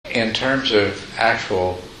in terms of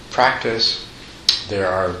actual practice, there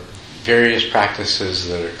are various practices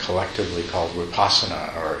that are collectively called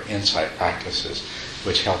vipassana, or insight practices,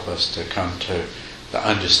 which help us to come to the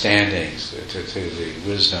understandings, to the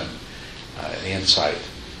wisdom, the insight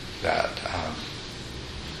that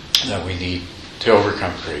we need to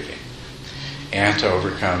overcome craving and to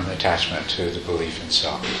overcome attachment to the belief in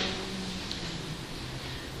self.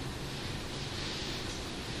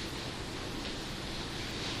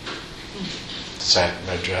 Does that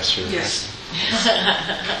address your Yes.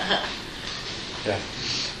 Yeah.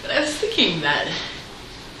 But I was thinking that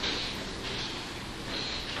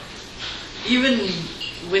even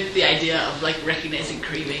with the idea of like recognizing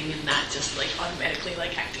craving and not just like automatically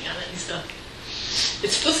like acting on it and stuff, it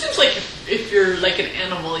still seems like if you're like an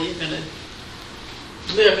animal, you're gonna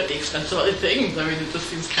live at the expense of other things. I mean, it just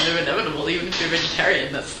seems kind of inevitable. Even if you're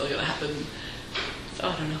vegetarian, that's still gonna happen. So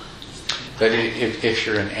I don't know. But if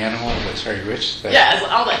you're an animal that's very rich, yeah,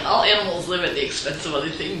 all animals live at the expense of other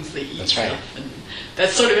things they eat. That's right. Stuff, and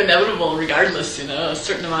that's sort of inevitable regardless, a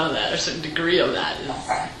certain amount of that, or a certain degree of that is,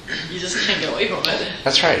 you just can't get away from it.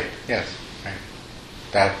 That's right, yes. Right.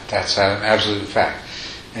 That's an absolute fact.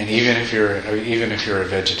 And even if you're a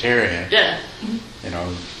vegetarian, yeah.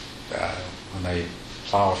 When they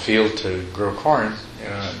plow a field to grow corn,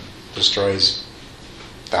 it destroys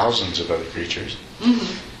thousands of other creatures.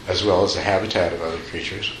 Mm-hmm. As well as the habitat of other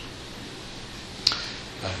creatures.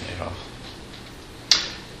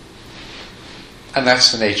 And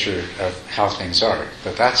that's the nature of how things are.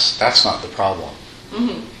 But that's not the problem.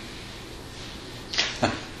 Mm-hmm.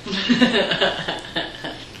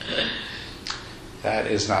 That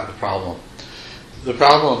is not the problem. The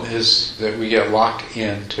problem is that we get locked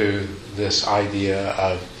into this idea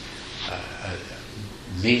of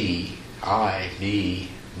me, I, me,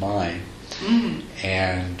 mine. Mm-hmm.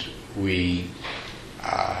 And we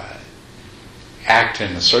act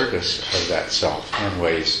in the service of that self in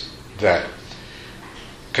ways that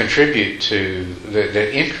contribute to,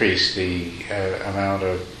 that increase the amount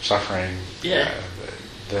of suffering in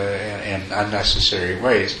unnecessary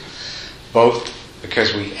ways, both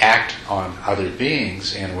because we act on other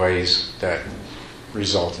beings in ways that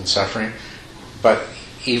result in suffering, but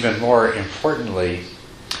even more importantly,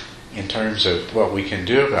 in terms of what we can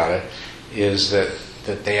do about it, is that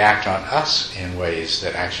they act on us in ways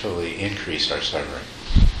that actually increase our suffering.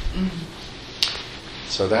 Mm-hmm.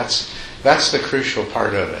 So that's the crucial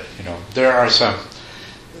part of it. There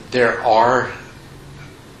are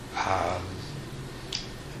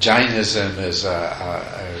Jainism is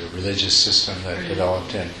a religious system that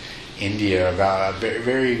developed in India about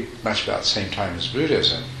very much about the same time as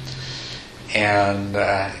Buddhism, and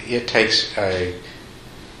it takes a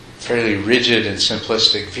fairly rigid and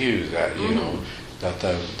simplistic view that that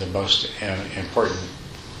the most important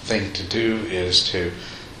thing to do is to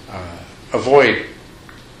avoid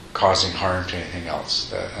causing harm to anything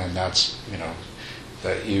else, and that's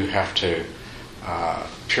that you have to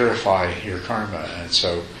purify your karma, and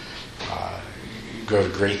so you go to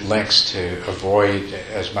great lengths to avoid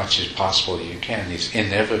as much as possible you can these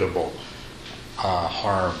inevitable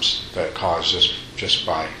harms that cause just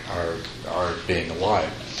by our being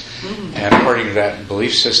alive. Mm-hmm. And according to that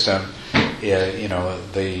belief system,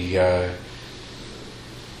 the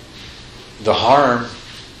harm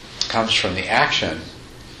comes from the action,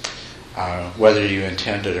 whether you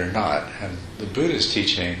intend it or not. And the Buddha's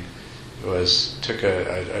teaching took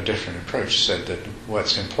a different approach. Said that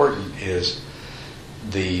what's important is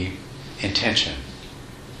the intention,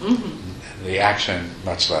 mm-hmm. the action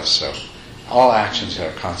much less so. All actions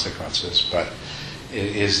have consequences, but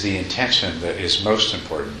it is the intention that is most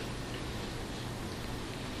important.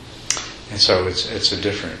 And so it's a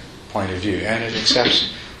different point of view, and it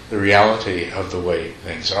accepts the reality of the way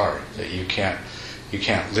things are. That you can't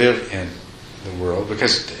live in the world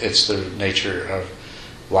because it's the nature of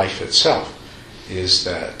life itself. Is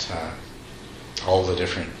that all the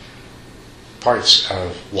different parts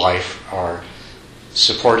of life are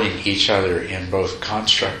supporting each other in both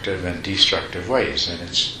constructive and destructive ways, and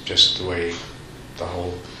it's just the way the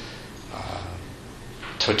whole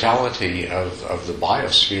totality of the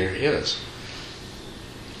biosphere is.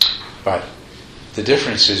 But the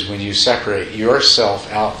difference is when you separate yourself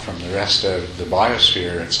out from the rest of the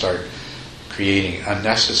biosphere and start creating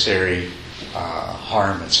unnecessary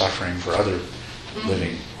harm and suffering for other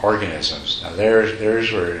living organisms. Now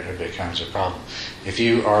there's where it becomes a problem. If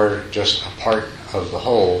you are just a part of the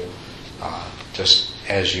whole, just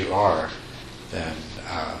as you are, then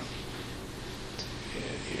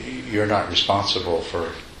you're not responsible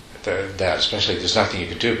for that. Especially, there's nothing you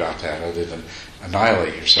can do about that other than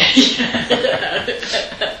annihilate yourself.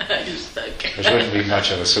 wouldn't be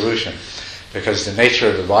much of a solution, because the nature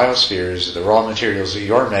of the biosphere is the raw materials that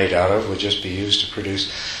you're made out of would just be used to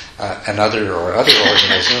produce another or other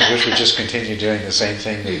organism, which would just continue doing the same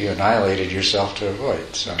thing that you annihilated yourself to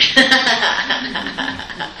avoid. So.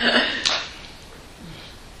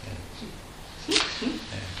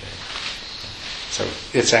 So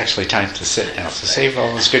it's actually time to sit now. So save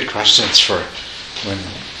all those good questions for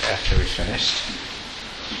after we finished.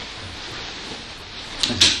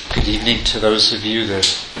 Good evening to those of you that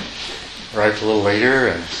arrived a little later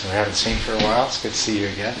and we haven't seen for a while. It's good to see you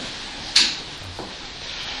again.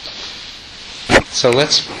 So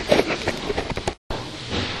let's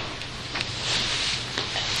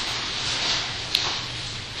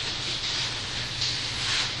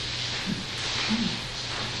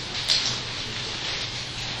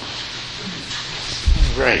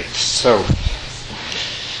right. So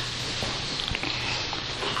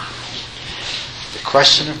the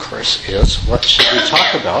question, of course, is what should we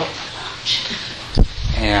talk about?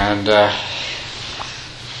 And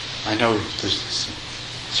I know there's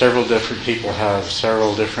several different people have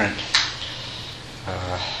several different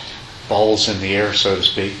balls in the air, so to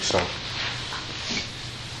speak. So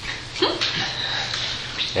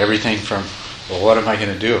everything from, well, what am I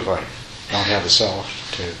going to do if I don't have a self,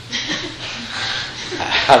 to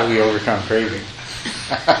how do we overcome craving?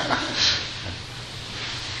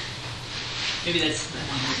 Maybe that's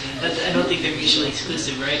I don't think they're mutually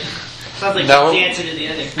exclusive, right? Sounds like No. the answer to the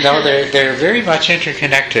other. No, they're very much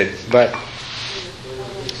interconnected, but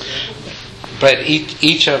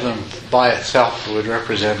each of them by itself would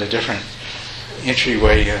represent a different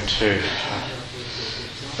entryway into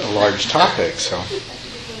a large topic. So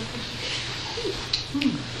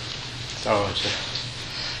I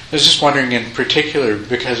was just wondering, in particular,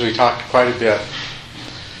 because we talked quite a bit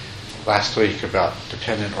last week about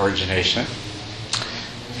dependent origination,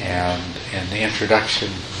 and in the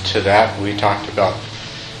introduction to that we talked about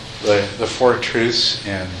the four truths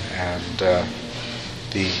and the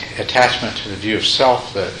attachment to the view of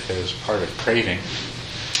self that is part of craving.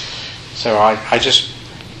 So I just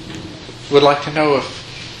would like to know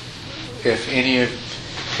if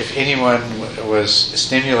anyone was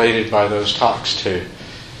stimulated by those talks to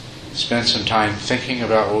spend some time thinking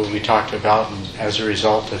about what we talked about, and as a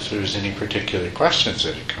result, if there was any particular questions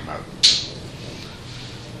that had come up.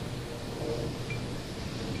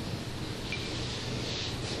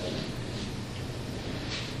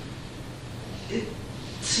 It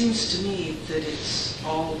seems to me that it's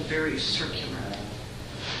all very circular.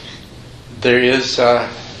 There is,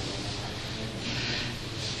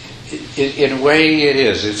 in a way, it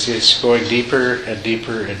is. It's going deeper and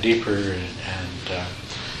deeper and deeper, and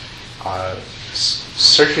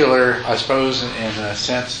circular, I suppose, in a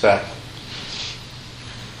sense that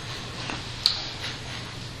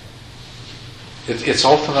it's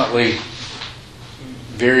ultimately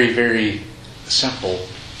very, very simple,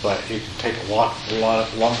 but it can take a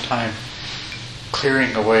long time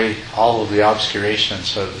clearing away all of the obscuration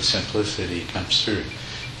so the simplicity comes through.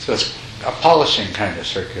 So it's a polishing kind of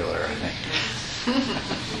circular, I think.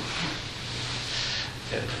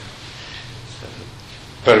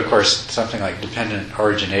 But of course, something like dependent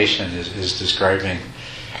origination is describing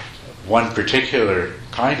one particular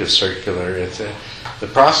kind of circular. It's the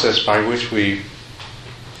process by which we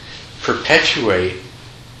perpetuate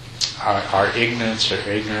our ignorance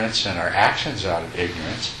and our actions out of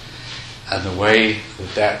ignorance, and the way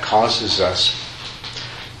that causes us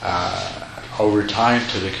over time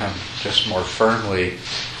to become just more firmly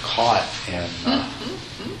caught in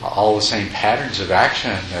all the same patterns of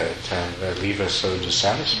action that leave us so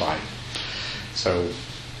dissatisfied. So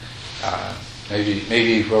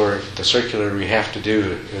maybe where the circular we have to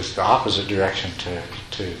do is the opposite direction to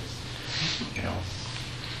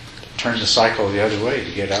turn the cycle the other way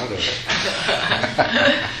to get out of it.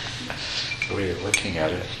 The way of looking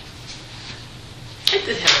at it. I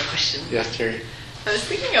did have a question. Yes, Terry? I was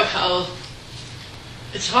thinking of how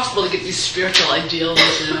it's possible to get these spiritual ideals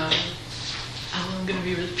I'm going to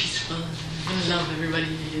be really peaceful, I'm going to love everybody,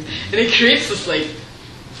 and it creates this they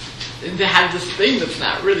have this thing that's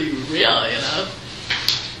not really real, and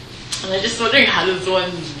I'm just wondering, how does one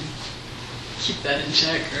keep that in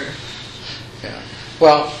check? Or yeah,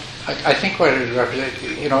 well, I think what it represents,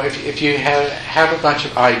 if you have a bunch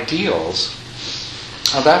of ideals,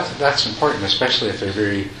 that's important, especially if they're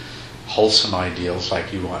very wholesome ideals,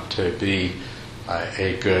 like you want to be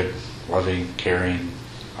a good, loving, caring,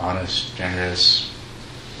 honest, generous,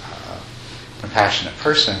 compassionate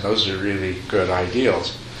person. Those are really good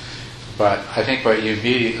ideals. But I think what you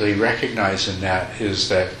immediately recognize in that is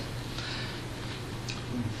that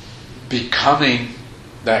becoming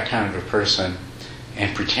that kind of a person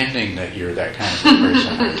and pretending that you're that kind of a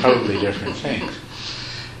person are totally different things.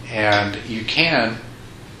 And you can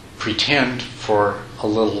pretend for a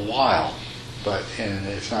little while, but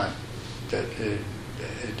it's not that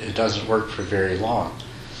it doesn't work for very long.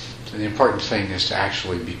 So the important thing is to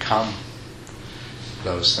actually become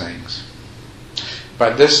those things.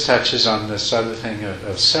 But this touches on this other thing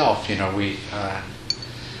of self.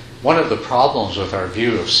 One of the problems with our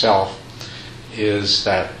view of self is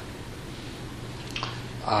that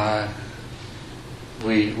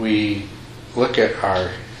we look at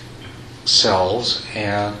ourselves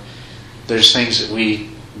and there's things that we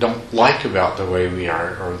don't like about the way we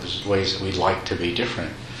are, or there's ways that we'd like to be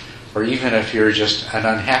different. Or even if you're just an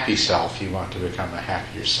unhappy self, you want to become a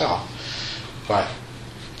happier self. But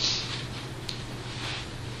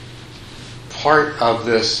part of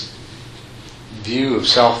this view of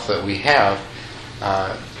self that we have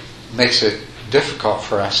makes it difficult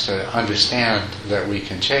for us to understand that we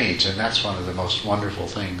can change, and that's one of the most wonderful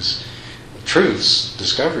things, truths,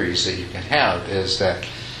 discoveries that you can have, is that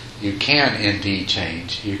you can indeed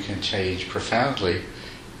change. You can change profoundly,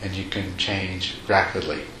 and you can change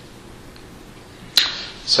rapidly.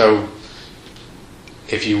 So,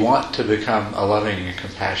 if you want to become a loving and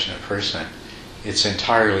compassionate person, it's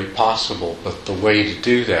entirely possible, but the way to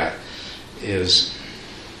do that is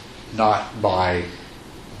not by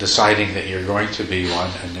deciding that you're going to be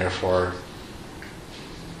one and therefore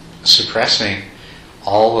suppressing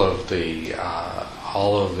all of the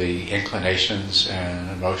inclinations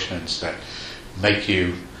and emotions that make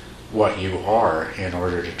you what you are in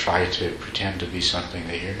order to try to pretend to be something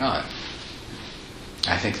that you're not.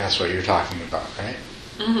 I think that's what you're talking about, right?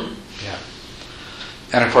 Mm-hmm. Yeah.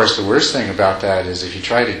 And of course the worst thing about that is if you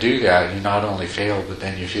try to do that, you not only fail, but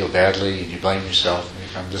then you feel badly and you blame yourself and you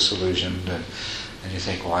become disillusioned and you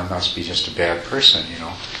think, well, I must be just a bad person,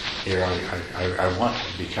 Here I want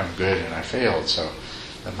to become good and I failed, so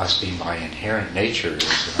that must be my inherent nature.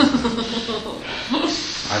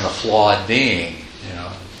 I'm a flawed being,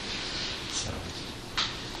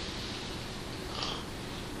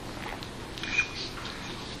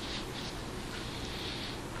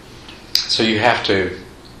 So you have to,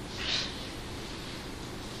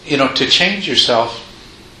 to change yourself.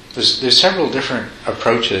 There's several different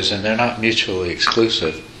approaches, and they're not mutually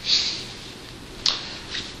exclusive.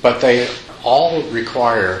 But they all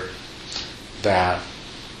require that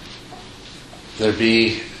there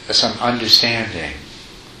be some understanding,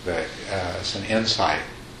 that some insight.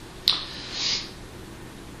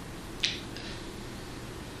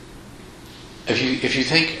 If you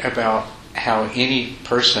think about how any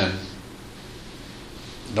person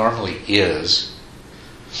normally is,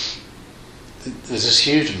 there's this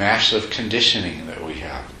huge mass of conditioning that we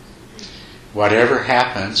have. Whatever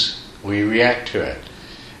happens, we react to it.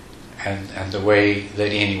 And the way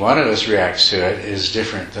that any one of us reacts to it is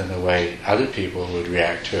different than the way other people would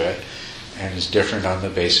react to it, and is different on the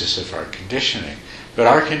basis of our conditioning. But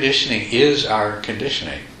our conditioning is our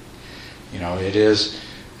conditioning. It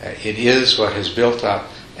is what has built up,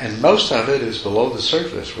 and most of it is below the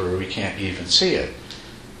surface where we can't even see it.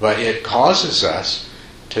 But it causes us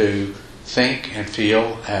to think and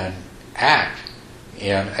feel and act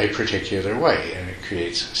in a particular way, and it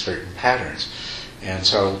creates certain patterns. And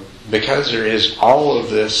so, because there is all of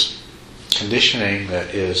this conditioning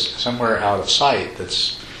that is somewhere out of sight,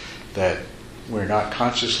 that we're not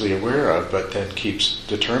consciously aware of, but then keeps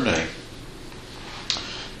determining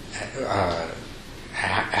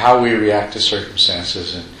how we react to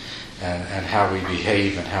circumstances and how we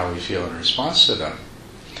behave and how we feel in response to them.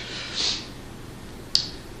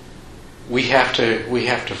 We have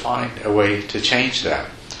to find a way to change that,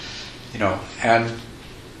 and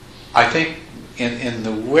I think in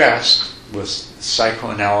the West, with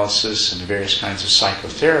psychoanalysis and various kinds of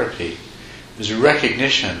psychotherapy, there's a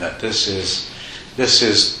recognition that this is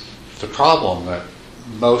the problem, that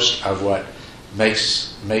most of what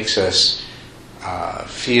makes us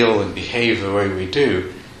feel and behave the way we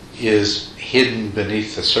do is hidden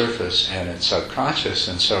beneath the surface and it's subconscious.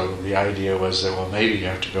 And so the idea was that, well, maybe you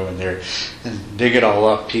have to go in there and dig it all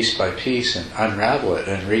up piece by piece and unravel it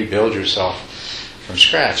and rebuild yourself from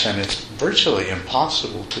scratch. And it's virtually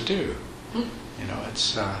impossible to do.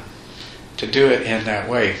 It's to do it in that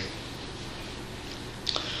way.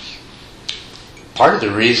 Part of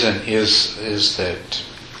the reason is that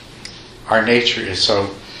our nature is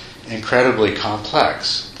so incredibly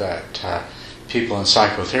complex that people in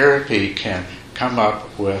psychotherapy can come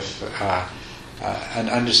up with an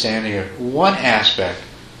understanding of one aspect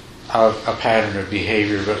of a pattern of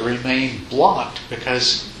behavior, but remain blocked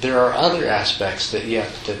because there are other aspects that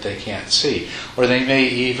they can't see, or they may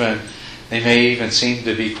even seem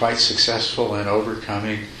to be quite successful in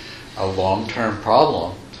overcoming a long-term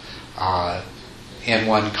problem in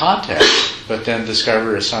one context, but then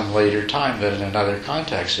discover at some later time that in another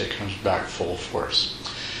context it comes back full force.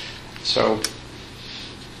 So,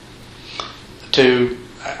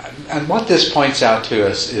 and what this points out to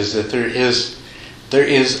us is that there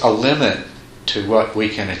is a limit to what we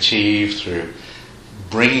can achieve through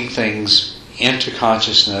bringing things into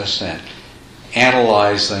consciousness and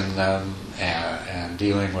analyzing them and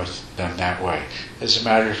dealing with them that way. As a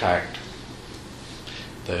matter of fact,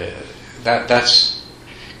 that's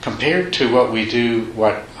compared to what we do,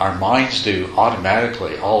 what our minds do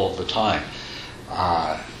automatically all of the time,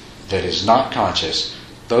 that is not conscious.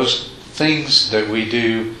 Those things that we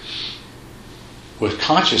do with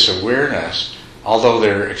conscious awareness, although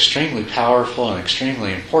they're extremely powerful and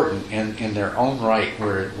extremely important in their own right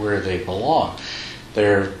where they belong,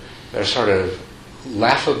 they're sort of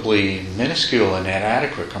laughably minuscule and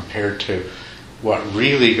inadequate compared to what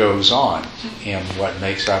really goes on in what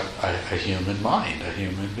makes up a human mind, a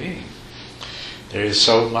human being. There is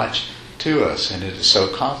so much to us, and it is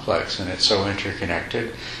so complex, and it's so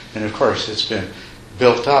interconnected, and of course it's been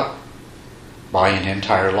built up by an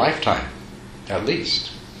entire lifetime, at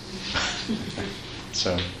least.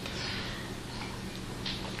 So,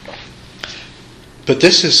 but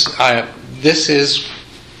this is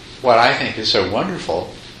what I think is so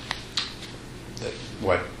wonderful, that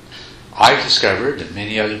what I've discovered and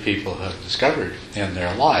many other people have discovered in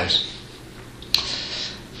their lives,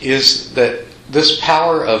 is that this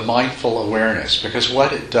power of mindful awareness, because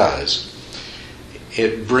what it does,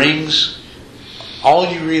 it brings all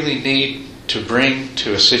you really need to bring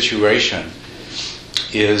to a situation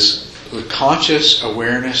is the conscious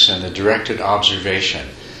awareness and the directed observation,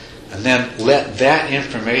 and then let that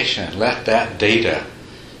information, let that data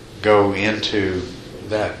go into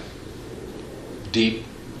that deep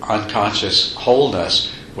unconscious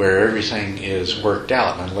wholeness where everything is worked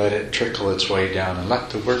out, and let it trickle its way down and let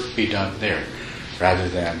the work be done there, rather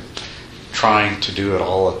than trying to do it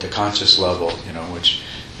all at the conscious level, which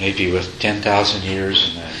maybe with 10,000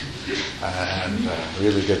 years and a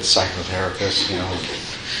really good psychotherapist,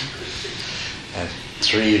 and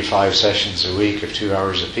 3 to 5 sessions a week of 2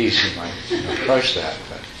 hours apiece, you might approach that.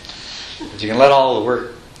 But you can let all the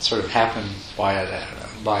work sort of happen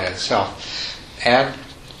by itself. And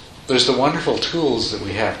there's the wonderful tools that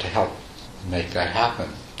we have to help make that happen.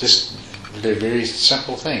 Just they're very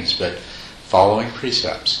simple things, but following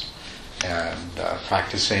precepts and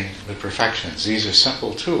practicing the perfections. These are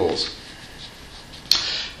simple tools.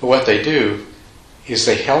 But what they do is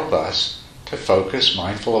they help us to focus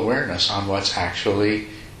mindful awareness on what's actually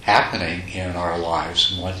happening in our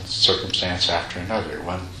lives, one circumstance after another,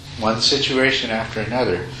 one situation after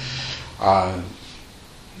another. And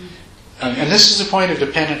this is the point of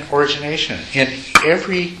dependent origination. In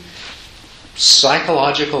every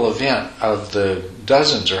psychological event of the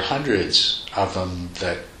dozens or hundreds of them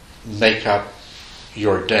that make up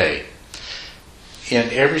your day, in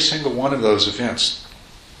every single one of those events,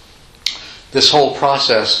 this whole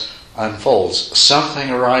process unfolds.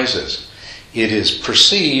 Something arises. It is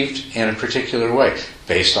perceived in a particular way,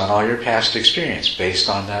 based on all your past experience, based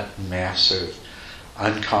on that massive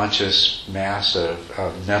unconscious mass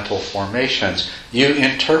of mental formations. You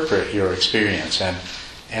interpret your experience, and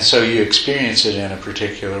so you experience it in a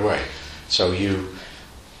particular way. So you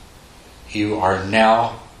are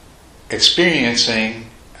now experiencing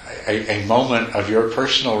a moment of your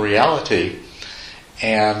personal reality,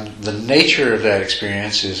 and the nature of that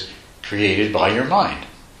experience is created by your mind.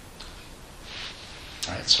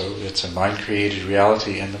 Right? So it's a mind-created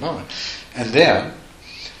reality in the moment. And then,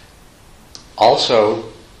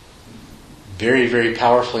 also very, very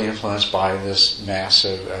powerfully influenced by this mass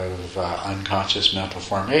of unconscious mental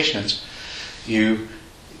formations, you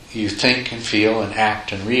think and feel and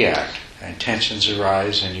act and react. And tensions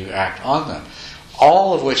arise and you act on them.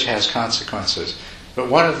 All of which has consequences. But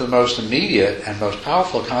one of the most immediate and most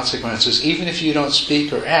powerful consequences, even if you don't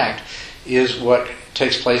speak or act, is what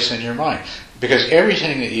takes place in your mind. Because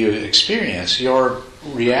everything that you experience, your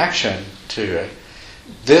reaction to it,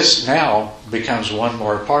 this now becomes one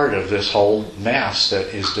more part of this whole mass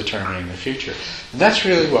that is determining the future. And that's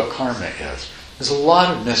really what karma is. There's a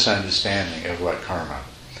lot of misunderstanding of what karma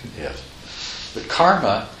is. But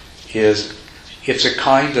karma it's a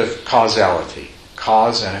kind of causality,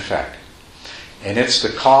 cause and effect. And it's the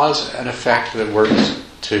cause and effect that works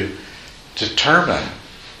to determine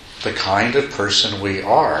the kind of person we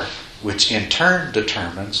are which in turn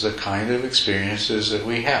determines the kind of experiences that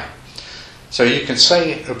we have. So you can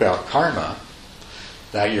say about karma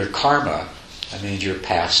that your karma, that means your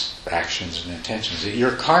past actions and intentions, that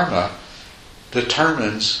your karma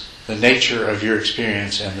determines the nature of your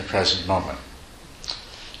experience in the present moment.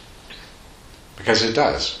 Because it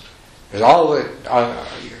does. Because all that,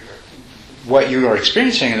 what you are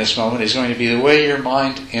experiencing in this moment is going to be the way your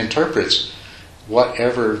mind interprets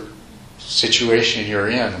whatever situation you're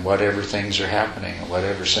in, whatever things are happening, and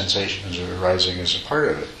whatever sensations are arising as a part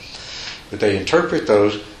of it. But they interpret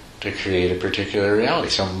those to create a particular reality.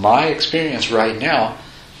 So my experience right now,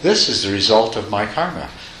 this is the result of my karma.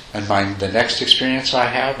 And the next experience I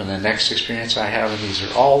have, and the next experience I have, and these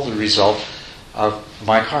are all the result of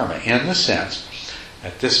my karma. In the sense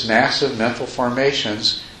that this massive mental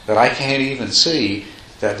formations that I can't even see,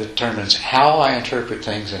 that determines how I interpret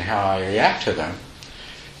things and how I react to them,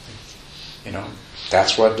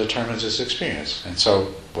 that's what determines this experience. And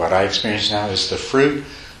so what I experience now is the fruit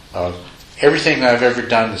of everything that I've ever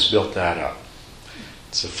done that's built that up.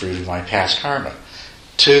 It's the fruit of my past karma.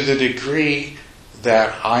 To the degree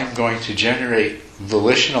that I'm going to generate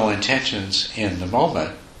volitional intentions in the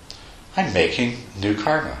moment, I'm making new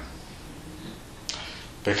karma.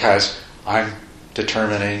 Because I'm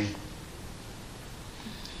determining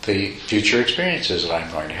the future experiences that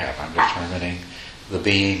I'm going to have. I'm determining the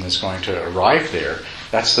being that's going to arrive there.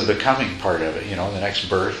 That's the becoming part of it, the next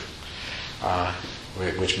birth,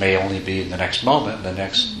 which may only be in the next moment. The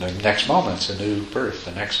next moment's a new birth.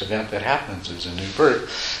 The next event that happens is a new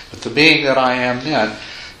birth. But the being that I am then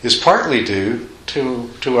is partly due to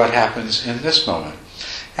what happens in this moment.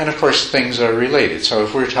 And of course things are related. So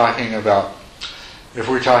if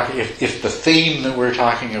the theme that we're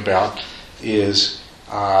talking about is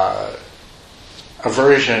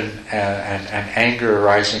aversion and anger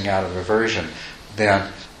arising out of aversion,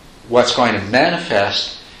 then what's going to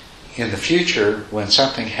manifest in the future when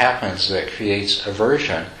something happens that creates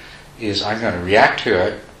aversion is I'm going to react to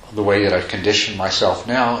it the way that I've conditioned myself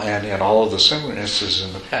now and in all of the similarnesses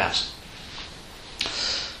in the past.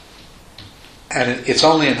 And it's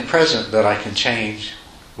only in the present that I can change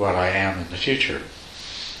what I am in the future.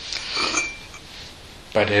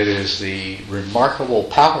 But it is the remarkable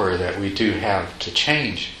power that we do have to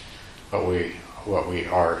change what we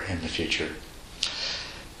are in the future.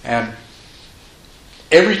 And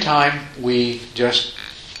every time we just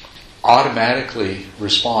automatically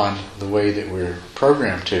respond the way that we're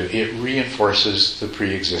programmed to, it reinforces the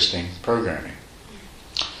pre-existing programming.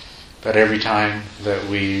 But every time that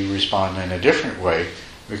we respond in a different way,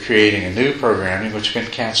 we're creating a new programming which can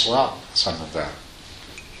cancel out some of that.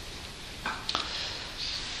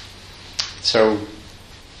 So,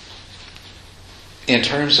 in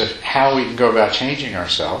terms of how we can go about changing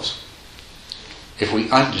ourselves, if we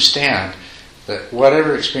understand that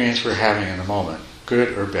whatever experience we're having in the moment,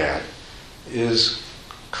 good or bad, is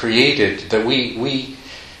created, that we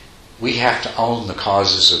have to own the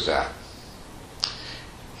causes of that.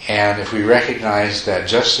 And if we recognize that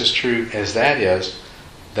just as true as that is,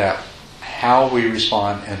 that how we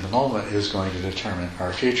respond in the moment is going to determine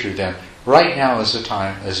our future, then right now is the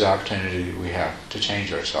time, is the opportunity we have to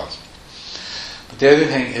change ourselves. But the other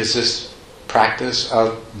thing is this practice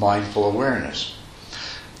of mindful awareness.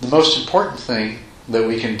 The most important thing that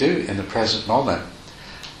we can do in the present moment,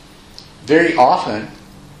 very often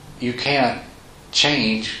you can't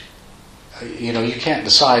change, you can't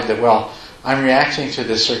decide that, well, I'm reacting to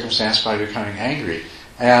this circumstance by becoming angry,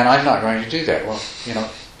 and I'm not going to do that. Well,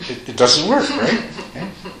 it doesn't work, right? Okay?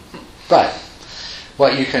 But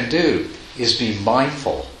what you can do is be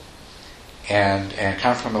mindful and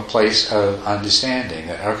come from a place of understanding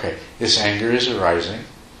that, okay, this anger is arising,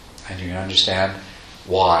 and you can understand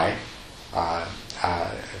why,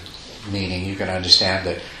 meaning you can understand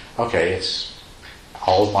that, okay, it's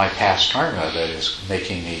all of my past karma that is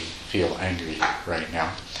making me feel angry right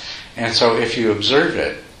now. And so if you observe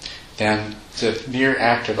it, then the mere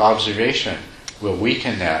act of observation will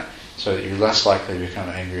weaken that so that you're less likely to become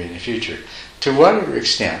angry in the future. To whatever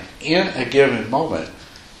extent, in a given moment,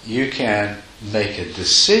 you can make a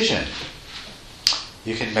decision.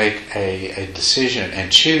 You can make a decision and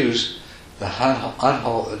choose the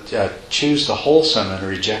wholesome and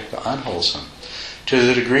reject the unwholesome. To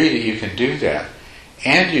the degree that you can do that,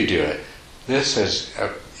 and you do it, this has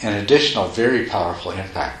an additional very powerful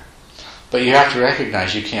impact. But you have to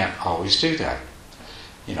recognize you can't always do that.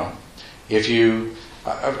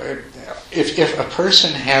 If a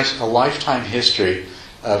person has a lifetime history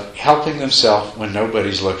of helping themselves when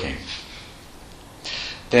nobody's looking,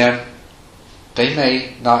 then they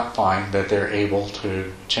may not find that they're able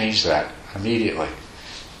to change that immediately.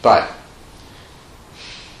 But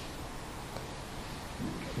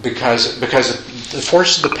because the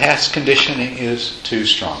force of the past conditioning is too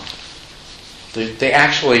strong, they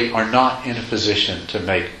actually are not in a position to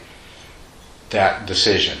make that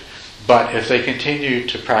decision. But if they continue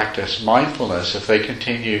to practice mindfulness, if they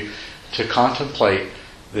continue to contemplate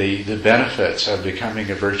the benefits of becoming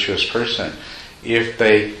a virtuous person, if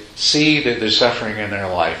they see that there's suffering in their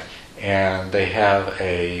life and they have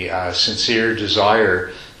a sincere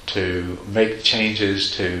desire to make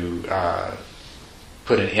changes to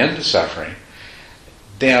put an end to suffering,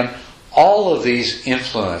 then all of these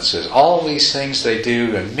influences, all these things they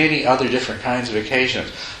do and many other different kinds of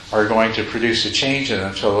occasions are going to produce a change in them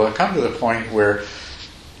until they'll come to the point where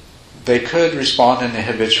they could respond in a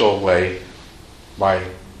habitual way by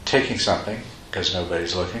taking something, because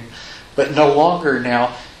nobody's looking, but no longer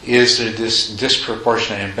now is there this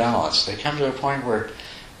disproportionate imbalance. They come to a point where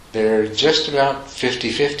they're just about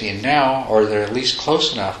 50-50 now, or they're at least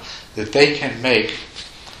close enough that they can make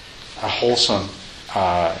a wholesome,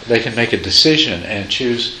 they can make a decision and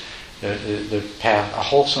choose the path, a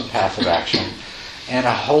wholesome path of action, and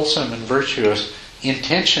a wholesome and virtuous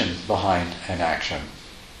intention behind an action.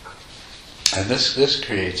 And this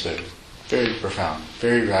creates a very profound,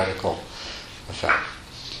 very radical effect.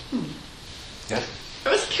 Yes? I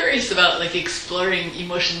was curious about exploring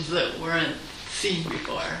emotions that weren't seen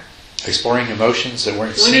before. Exploring emotions that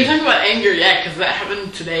weren't When seen. you're talking about anger, yeah, because that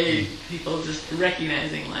happened today. People just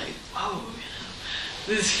recognizing, whoa,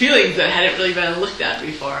 these feelings that hadn't really been looked at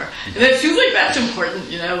before. And it seems like that's important,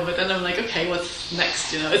 but then I'm like, okay, what's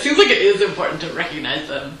next, It seems like it is important to recognize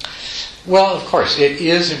them. Well, of course, it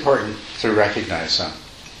is important to recognize them.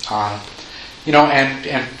 And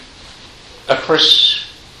of course,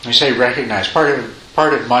 when you say recognize, part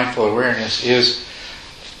of mindful awareness is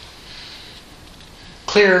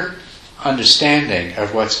clear understanding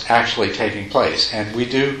of what's actually taking place. And we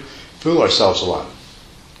do fool ourselves a lot.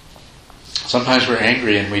 Sometimes we're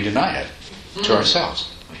angry and we deny it to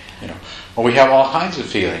ourselves. Or we have all kinds of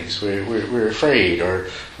feelings. We're afraid, or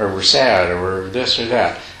we're sad, or we're this or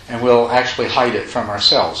that, and we'll actually hide it from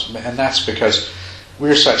ourselves. And that's because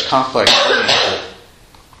we're such complex beings that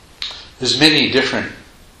there's many different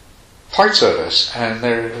parts of us, and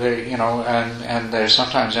they're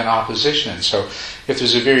sometimes in opposition. So if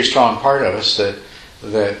there's a very strong part of us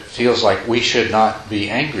that feels like we should not be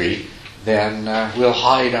angry, then we'll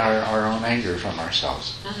hide our own anger from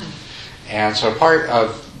ourselves. And so part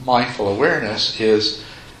of mindful awareness is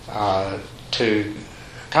to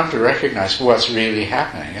come to recognize what's really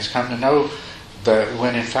happening. It's come to know that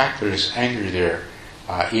when in fact there's anger there,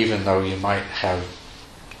 even though you might have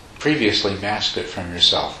previously masked it from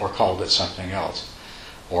yourself or called it something else.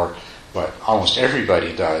 Or what almost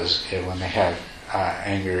everybody does when they have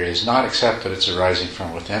anger is not accept that it's arising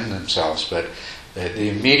from within themselves, but the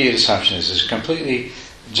immediate assumption is it's completely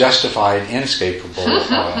justified, inescapable,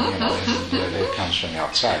 it comes from the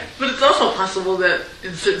outside. But it's also possible that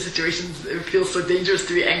in certain situations it feels so dangerous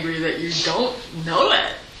to be angry that you don't know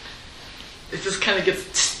it. It just kind of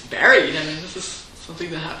gets buried. This is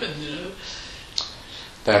something that happened,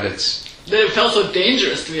 That it felt so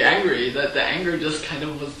dangerous to be angry that the anger just kind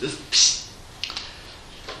of was just...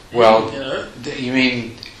 Well, you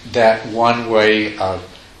mean that one way of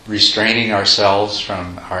restraining ourselves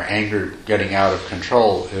from our anger getting out of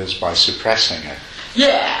control is by suppressing it?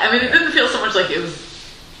 Yeah, it didn't feel so much like it was...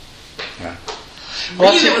 Yeah.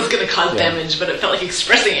 It was going to cause damage, but it felt like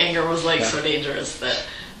expressing anger was so dangerous that...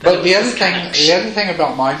 But the other thing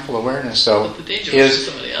about mindful awareness, though, is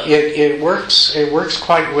it works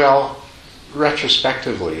quite well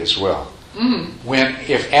retrospectively as well.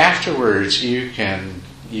 Mm-hmm. If afterwards you can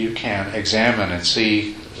examine and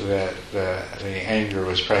see that the anger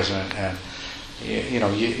was present, and you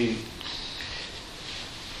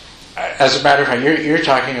as a matter of fact, you're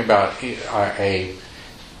talking about a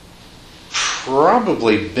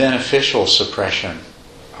probably beneficial suppression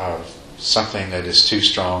of something that is too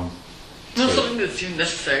strong. No, something that seemed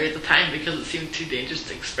necessary at the time because it seemed too dangerous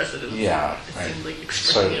to express it. Yeah, it seemed like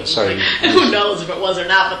expressing it. And who knows if it was or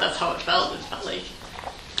not, but that's how it felt. It felt like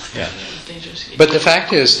it was dangerous. But the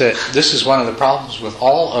fact is that this is one of the problems with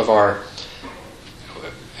all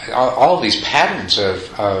of these patterns of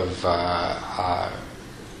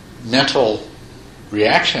mental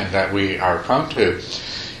reaction that we are prone to,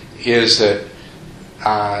 is that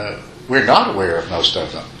we're not aware of most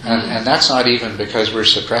of them. And that's not even because we're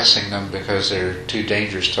suppressing them because they're too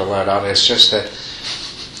dangerous to let out. It's just that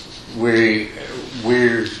we're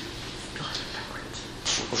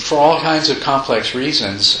for all kinds of complex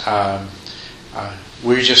reasons,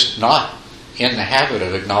 we're just not in the habit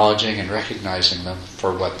of acknowledging and recognizing them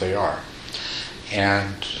for what they are.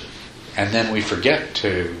 And then we forget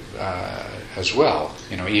to, as well,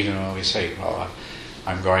 even when we say, well,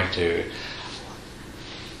 I'm going to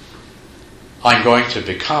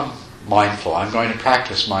become mindful, I'm going to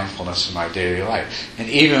practice mindfulness in my daily life. And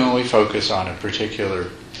even when we focus on a particular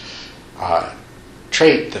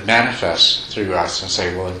trait that manifests through us and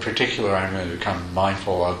say, well, in particular, I'm going to become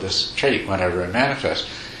mindful of this trait whenever it manifests,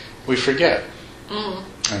 we forget.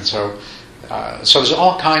 And so there's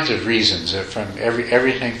all kinds of reasons, from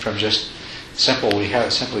everything from just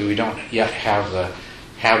we don't yet have the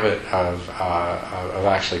habit of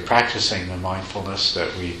actually practicing the mindfulness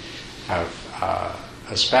that we have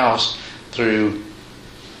espoused, through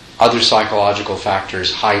other psychological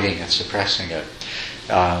factors hiding and suppressing it.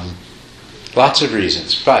 Lots of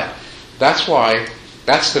reasons, but that's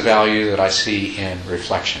the value that I see in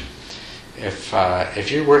reflection.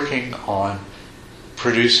 If you're working on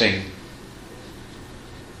producing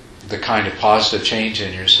the kind of positive change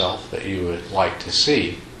in yourself that you would like to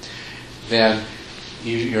see, then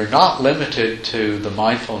you're not limited to the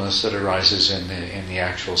mindfulness that arises in the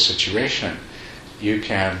actual situation. You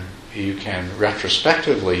can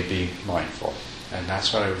retrospectively be mindful, and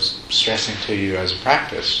that's what I was stressing to you as a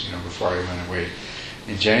practice, before I went away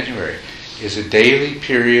in January, is a daily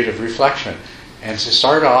period of reflection, and to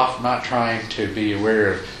start off not trying to be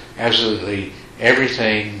aware of absolutely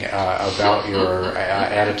everything about your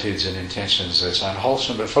attitudes and intentions that's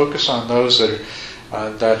unwholesome, but focus on those that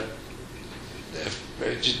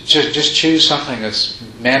just choose something that's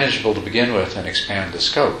manageable to begin with and expand the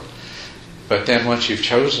scope. But then once you've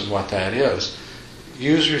chosen what that is,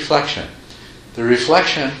 use reflection. The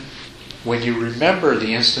reflection, when you remember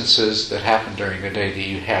the instances that happened during the day that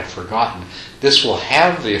you had forgotten, this will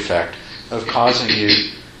have the effect of causing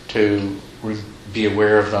you to be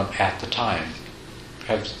aware of them at the time.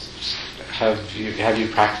 Have you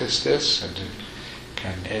practiced this?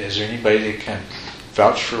 And is there anybody that can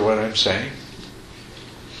vouch for what I'm saying?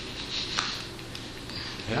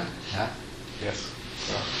 Yeah? Yes.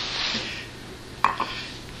 Well,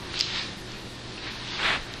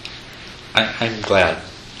 I'm glad.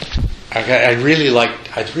 I'd really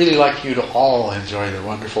like you to all enjoy the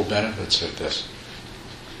wonderful benefits of this.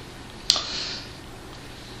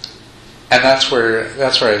 And that's where,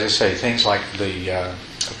 as I say, things like the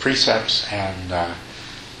precepts and the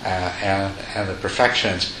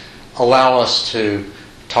perfections allow us to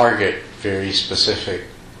target very specific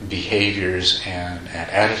behaviors and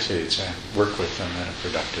attitudes and work with them in a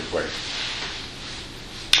productive way.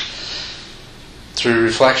 Through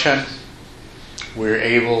reflection, we're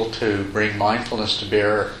able to bring mindfulness to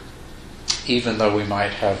bear, even though we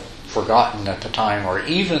might have forgotten at the time, or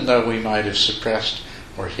even though we might have suppressed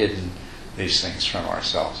or hidden these things from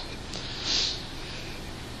ourselves.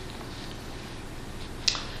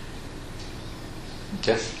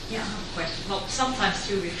 Yes? Yeah, I have a question. Well, sometimes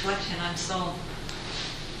through reflection, I'm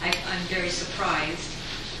very surprised,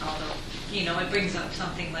 although, it brings up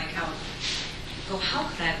something like how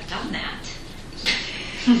could I have done that?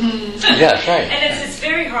 Yeah, right. And it's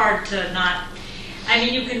very hard to not,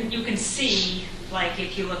 you can see, like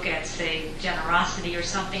if you look at, say, generosity or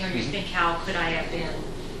something, or you think, how could I have been,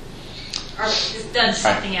 or done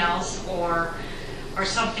something else, or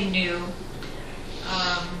something new.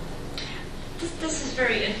 This is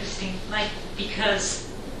very interesting, because,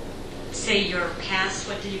 say, your past,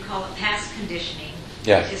 what do you call it, past conditioning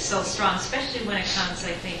is so strong, especially when it comes,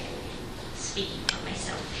 I think, speaking for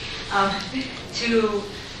myself, to,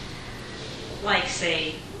 like,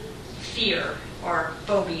 say, fear or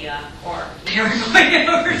phobia or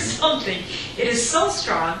paranoia or something. It is so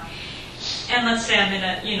strong. And let's say I'm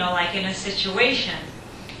in a situation,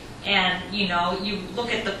 and, you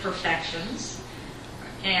look at the perfections,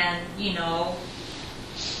 and,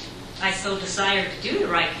 I so desire to do the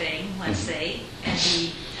right thing, let's say, and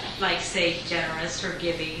be, like, say, generous or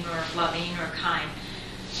giving or loving or kind.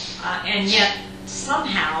 And yet,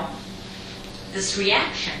 somehow, this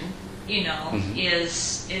reaction,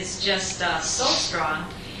 is just so strong.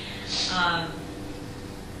 I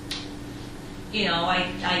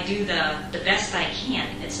do the best I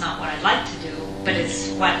can. It's not what I'd like to do, but it's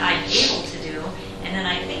what I'm able to do. And then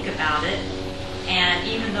I think about it, and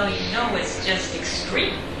even though it's just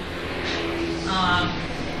extreme,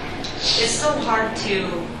 it's so hard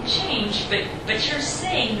to change. But you're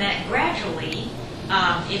saying that gradually,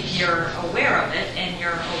 if you're aware of it and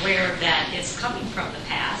you're aware that it's coming from the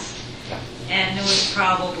past, and it was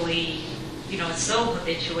probably, it's so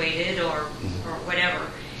habituated or whatever,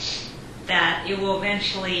 that it will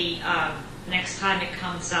eventually, next time it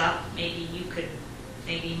comes up, maybe you could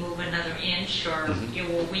maybe move another inch, or you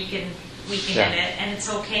will weaken Yeah. it, and it's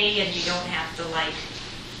okay, and you don't have to like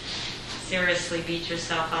seriously beat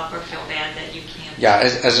yourself up or feel bad that you can't. Yeah,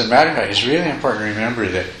 as a matter of fact, it's really important to remember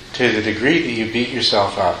that to the degree that you beat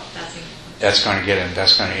yourself up, that's going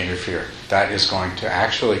to interfere. That is going to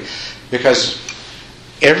actually, because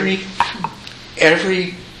every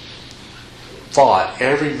thought,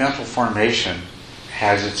 every mental formation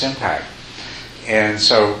has its impact. And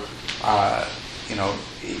so,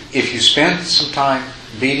 if you spend some time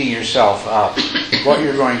beating yourself up, what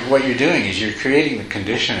you're doing is you're creating the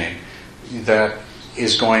conditioning that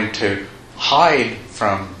is going to hide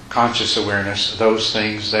from conscious awareness those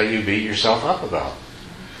things that you beat yourself up about.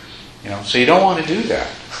 So you don't want to do that.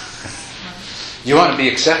 You want to be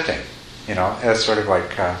accepting. It's sort of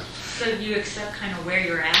like. So you accept kind of where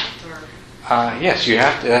you're at, or. Yes, you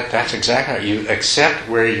have to. That's exactly right. You accept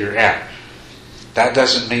where you're at. That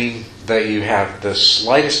doesn't mean that you have the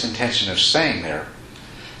slightest intention of staying there,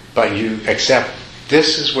 but you accept,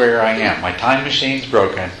 this is where I am. My time machine's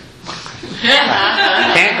broken.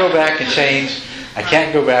 I can't go back and change. I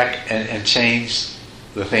can't go back and change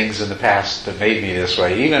the things in the past that made me this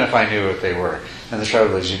way, even if I knew what they were. And the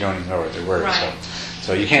trouble is, you don't even know what they were. Right.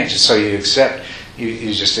 So you can't just. So you accept.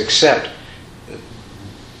 You just accept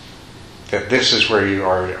that this is where you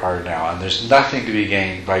are now, and there's nothing to be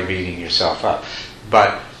gained by beating yourself up.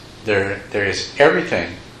 But there is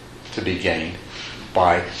everything to be gained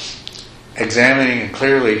by examining and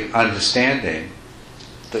clearly understanding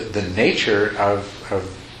the nature of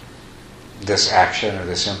this action or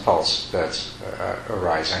this impulse that's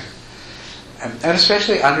arising. And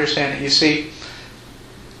especially understanding, you see,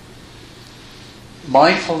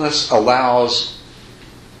 mindfulness allows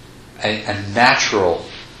a natural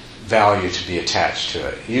value to be attached to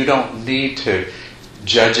it. You don't need to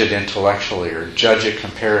judge it intellectually or judge it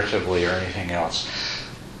comparatively or anything else.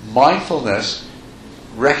 Mindfulness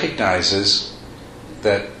recognizes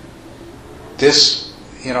that this,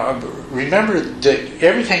 remember that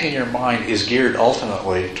everything in your mind is geared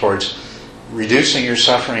ultimately towards reducing your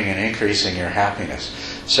suffering and increasing your happiness.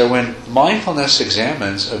 So when mindfulness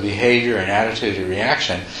examines a behavior, an attitude, a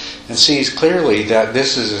reaction, and sees clearly that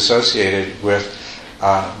this is associated with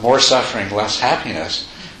more suffering, less happiness,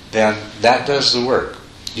 then that does the work.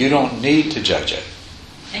 You don't need to judge it.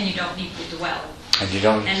 And you don't need to dwell. And you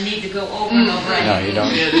don't. And need to go over and over again. No, you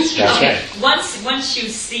don't. That's okay. right. Once you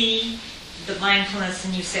see the mindfulness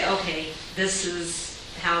and you say, okay, this is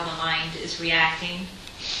how the mind is reacting,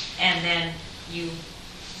 and then you,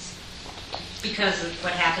 because of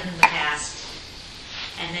what happened in the past,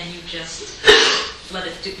 and then you just let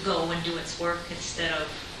it go and do its work instead of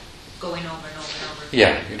going over and over and over.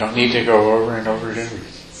 Yeah, you don't need to go over and over and over.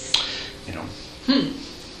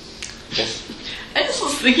 Yes. I just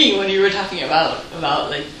was thinking when you were talking about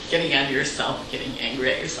like getting out of yourself, getting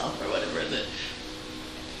angry at yourself or whatever, that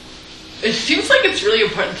it seems like it's really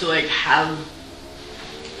important to like have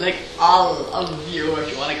like all of you, or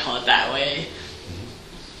if you want to call it that way,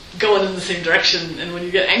 going in the same direction. And when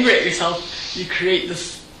you get angry at yourself, you create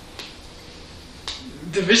this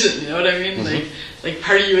division, you know what I mean? Mm-hmm. Like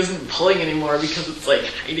part of you isn't pulling anymore because it's like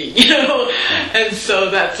hiding, And so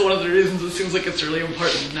that's one of the reasons it seems like it's really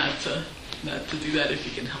important not to do that if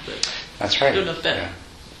you can help it. That's right. I don't know if that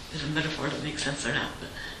is a metaphor that makes sense or not. But.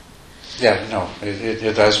 Yeah, no,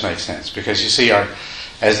 it does make sense, because you see,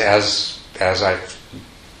 as I've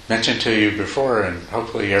mentioned to you before, and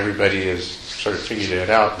hopefully everybody has sort of figured it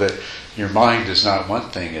out, that your mind is not one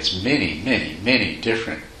thing; it's many, many, many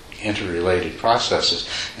different interrelated processes,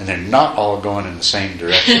 and they're not all going in the same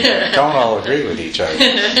direction. They don't all agree with each other.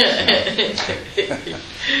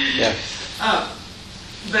 Yeah.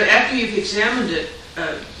 But after you've examined it,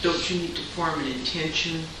 don't you need to form an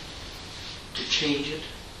intention to change it?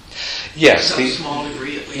 Yes. To some small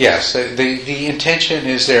degree at least. Yes. The intention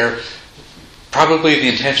is there. Probably the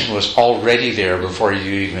intention was already there before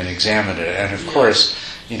you even examined it. And of course,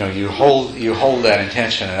 you hold that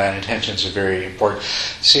intention, and that intention is very important.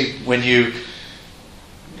 See, when you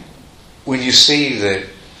see that,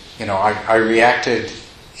 I reacted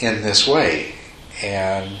in this way,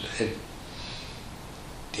 and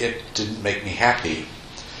it didn't make me happy,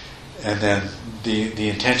 and then the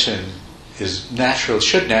intention is natural,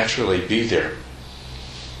 should naturally be there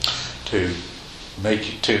to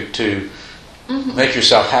make make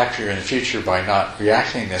yourself happier in the future by not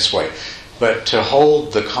reacting this way. But to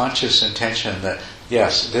hold the conscious intention that,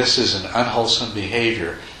 yes, this is an unwholesome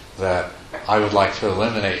behavior that I would like to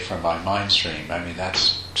eliminate from my mind stream. I mean,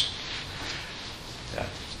 that's... Yeah.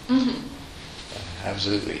 Mm-hmm.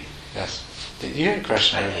 Absolutely. Yes. You had a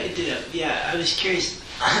question? I did. Yeah, I was curious.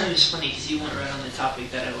 it was funny because you went right on the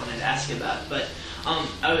topic that I wanted to ask about. But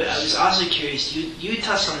I was also curious. You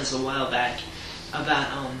touched on this a while back about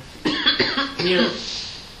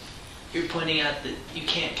you're pointing out that you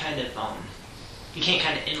can't kind of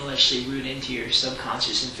intellectually root into your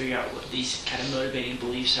subconscious and figure out what these kind of motivating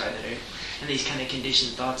beliefs are and these kind of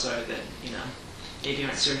conditioned thoughts are that maybe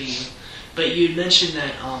aren't serving you. But you mentioned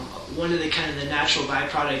that one of the kind of the natural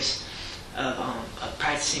byproducts of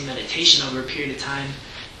practicing meditation over a period of time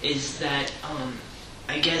is that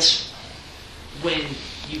I guess when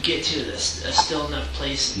you get to a still enough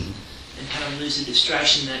place and kind of lose the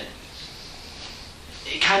distraction, that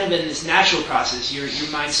it kind of in this natural process, your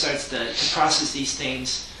mind starts to process these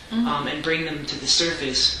things and bring them to the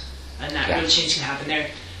surface, and that real change can happen there.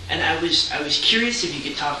 And I was curious if you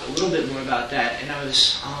could talk a little bit more about that, and I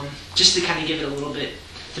was just to kind of give it a little bit,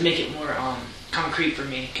 to make it more concrete for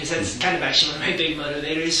me, because that's kind of actually one of my big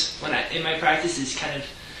motivators in my practice is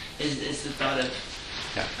the thought of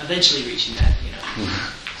eventually reaching that,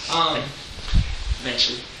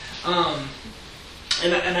 eventually.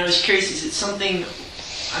 And I was curious, is it something?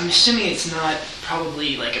 I'm assuming it's not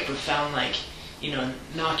probably like a profound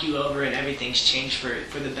knock you over and everything's changed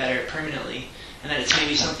for the better permanently, and that it's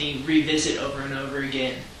maybe something you revisit over and over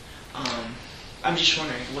again. I'm just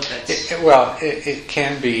wondering what that's... It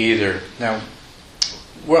can be either. Now,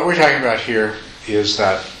 what we're talking about here is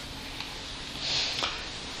that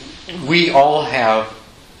we all have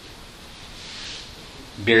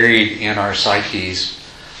buried in our psyches,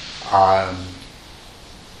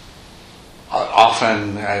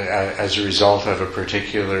 often as a result of a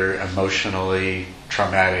particular emotionally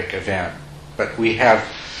traumatic event. But we have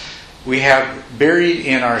buried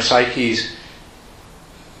in our psyches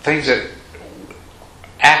things that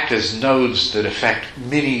act as nodes that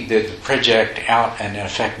that project out and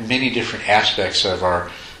affect many different aspects of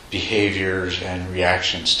our behaviors and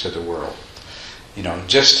reactions to the world.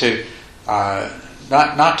 Just to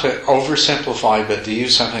not to oversimplify, but to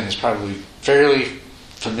use something that's probably fairly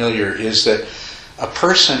familiar, is that a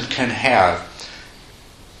person can have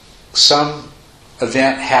some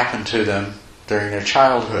event happen to them during their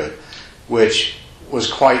childhood which was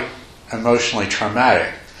quite emotionally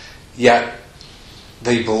traumatic, yet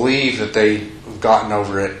they believe that they've gotten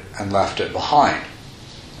over it and left it behind.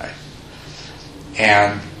 Right?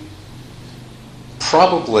 And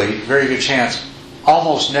probably, very good chance,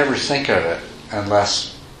 almost never think of it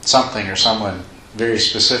unless something or someone very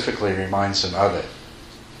specifically reminds them of it.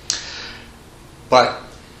 But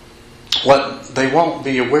what they won't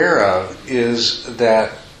be aware of is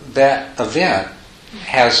that event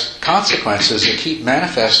has consequences that keep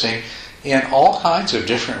manifesting in all kinds of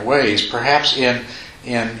different ways, perhaps in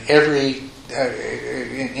every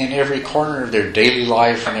corner of their daily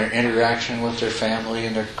life and their interaction with their family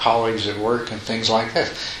and their colleagues at work and things like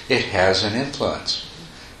that. It has an influence.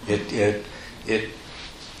 It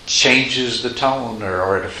changes the tone,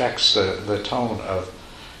 or it affects the tone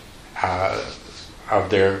of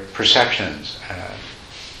their perceptions.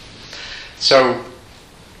 So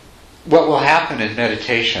what will happen in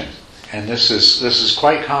meditation, and this is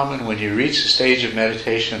quite common when you reach the stage of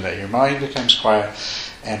meditation, that your mind becomes quiet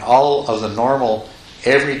and all of the normal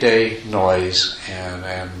everyday noise and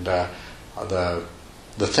the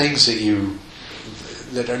things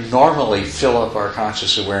that normally fill up our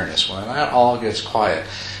conscious awareness, when that all gets quiet,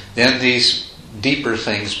 then these deeper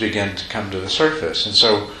things begin to come to the surface. And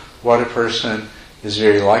so what a person is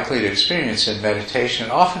very likely to experience in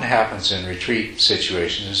meditation often happens in retreat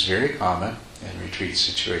situations. It's very common in retreat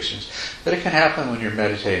situations, but it can happen when you're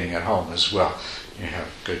meditating at home as well. You have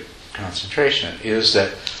good concentration. Is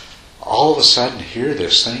that all of a sudden here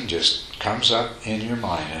this thing just comes up in your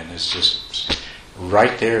mind and it's just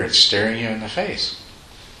right there and staring you in the face.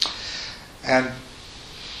 And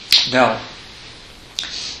now,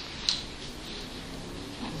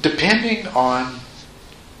 depending on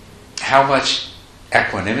how much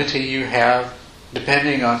equanimity you have,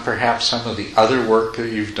 depending on perhaps some of the other work that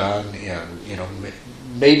you've done,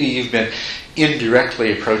 maybe you've been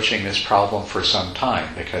indirectly approaching this problem for some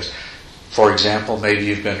time because, for example, maybe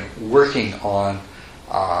you've been working on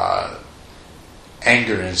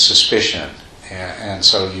anger and suspicion, and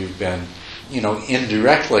so you've been,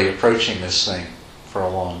 indirectly approaching this thing for a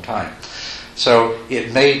long time. So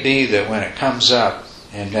it may be that when it comes up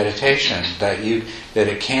in meditation, that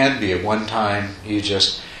it can be a one-time, you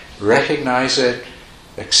just recognize it,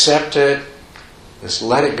 accept it, just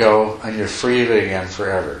let it go, and you're free of it again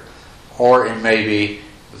forever. Or it may be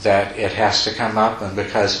that it has to come up, and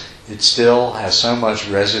because it still has so much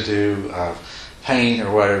residue of pain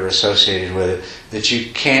or whatever associated with it, that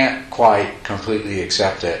you can't quite completely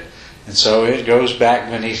accept it. And so it goes back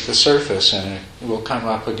beneath the surface, and it will come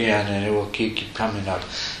up again, and it will keep coming up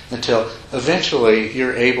until eventually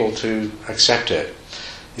you're able to accept it.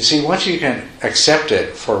 You see, once you can accept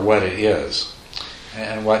it for what it is,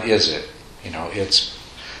 and what is it? It's,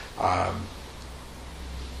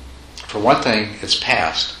 for one thing, it's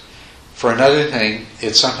past. For another thing,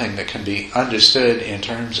 it's something that can be understood in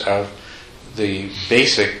terms of the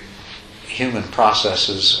basic human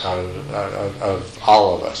processes of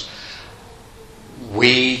all of us.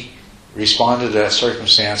 We respond to that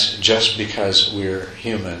circumstance just because we're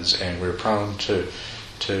humans and we're prone to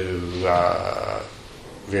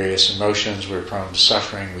various emotions. We're prone to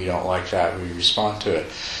suffering. We don't like that. We respond to it.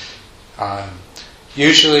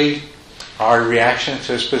 Usually, our reaction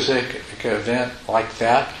to a specific event like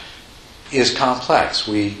that is complex.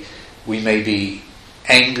 We may be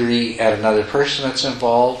angry at another person that's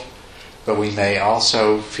involved, but we may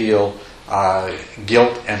also feel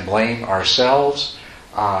guilt and blame ourselves.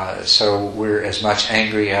 So we're as much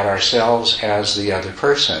angry at ourselves as the other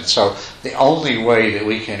person. So the only way that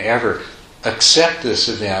we can ever accept this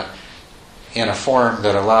event in a form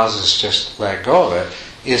that allows us to just let go of it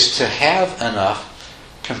is to have enough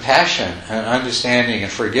compassion and understanding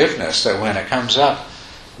and forgiveness that when it comes up,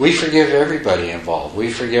 we forgive everybody involved.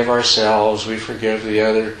 We forgive ourselves, we forgive the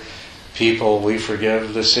other people, we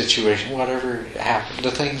forgive the situation, whatever happened,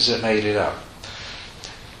 the things that made it up.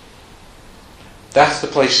 That's the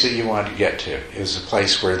place that you want to get to, is a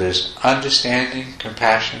place where there's understanding,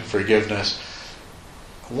 compassion, forgiveness.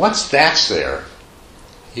 Once that's there,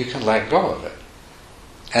 you can let go of it.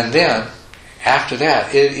 And then, after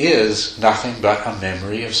that, it is nothing but a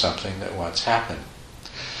memory of something that once happened.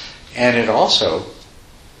 And it also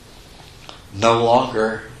no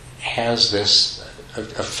longer has this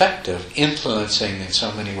effect of influencing in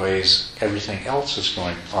so many ways everything else that's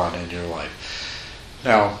going on in your life.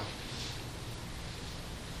 Now,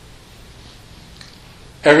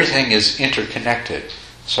 everything is interconnected,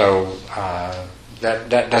 so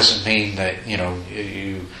that doesn't mean that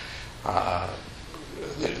you.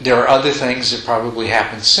 There are other things that probably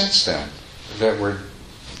happened since then that were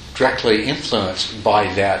directly influenced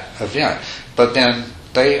by that event, but then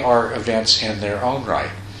they are events in their own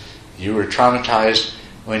right. You were traumatized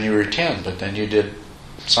when you were 10, but then you did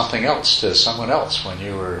something else to someone else when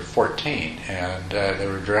you were 14, and they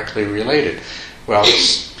were directly related. Well,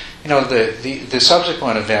 the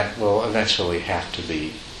subsequent event will eventually have to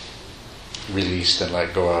be released and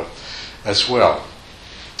let go of as well.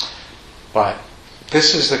 But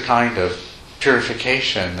this is the kind of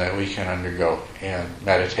purification that we can undergo in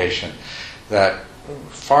meditation that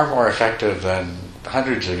far more effective than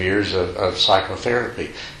hundreds of years of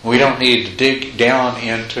psychotherapy. We don't need to dig down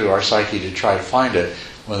into our psyche to try to find it.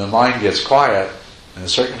 When the mind gets quiet and the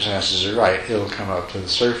circumstances are right, it'll come up to the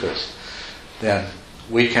surface. Then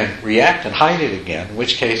we can react and hide it again, in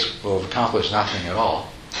which case we'll accomplish nothing at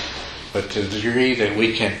all. But to the degree that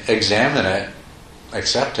we can examine it,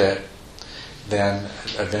 accept it, then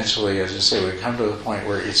eventually, as I say, we come to the point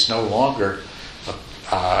where it's no longer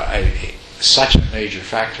such a major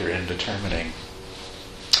factor in determining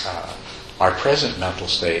our present mental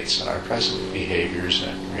states and our present behaviors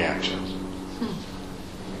and reactions.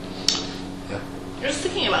 Yeah. I was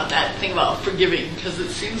thinking about that thing about forgiving, because it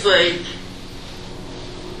seems like,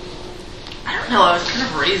 I don't know, I was kind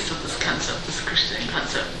of raised with this concept, this Christian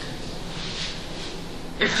concept.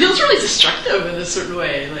 It feels really destructive in a certain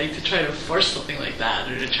way, like to try to force something like that,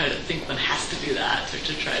 or to try to think one has to do that, or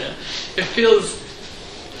to try to... It feels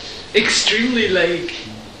extremely,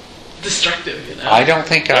 destructive, I don't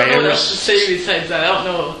think I don't know what else to say besides that. I don't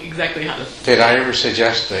know exactly how to say Did I ever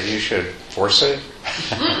suggest that you should force it?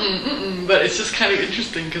 But it's just kind of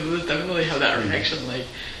interesting, because it definitely have that reaction,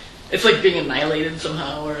 it's like being annihilated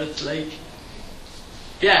somehow, or it's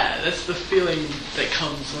that's the feeling that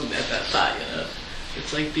comes at that thought,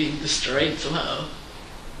 It's like being destroyed somehow.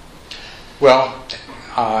 Well,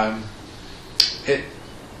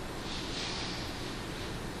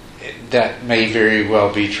 that may very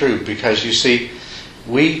well be true, because you see,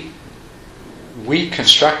 we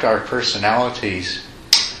construct our personalities,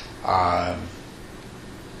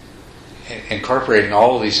 incorporating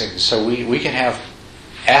all of these things. So we can have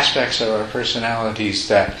aspects of our personalities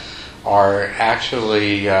that are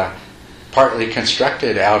actually partly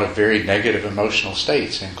constructed out of very negative emotional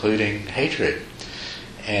states, including hatred,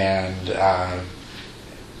 and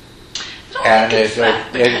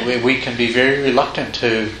we can be very reluctant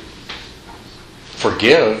to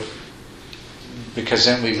forgive, because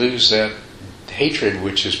then we lose that hatred,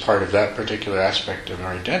 which is part of that particular aspect of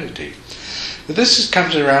our identity. But this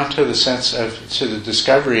comes around to the sense of, to the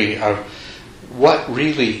discovery of what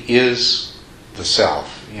really is the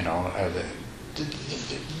self?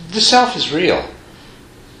 The self is real,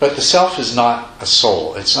 but the self is not a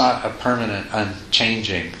soul. It's not a permanent,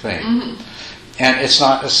 unchanging thing. Mm-hmm. And it's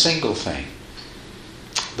not a single thing.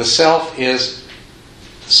 The self is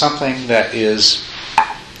something that is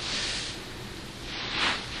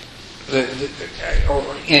the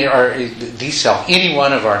self, any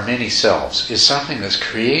one of our many selves, is something that's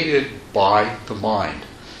created by the mind,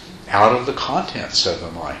 out of the contents of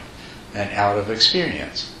the mind, and out of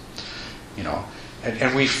experience.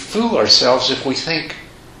 And we fool ourselves if we think,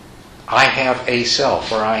 I have a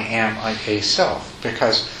self, or I am a self,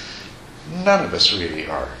 because none of us really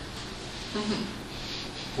are.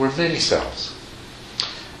 Mm-hmm. We're many selves.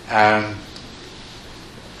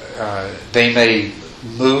 They may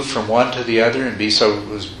move from one to the other and be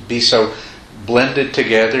so blended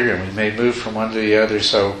together, and we may move from one to the other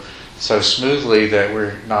so smoothly that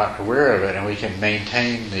we're not aware of it, and we can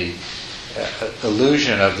maintain the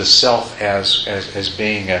illusion of the self as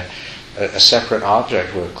being a separate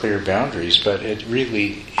object with clear boundaries, but it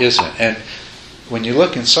really isn't. And when you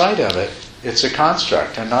look inside of it, it's a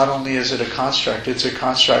construct. And not only is it a construct, it's a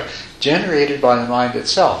construct generated by the mind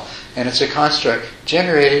itself. And it's a construct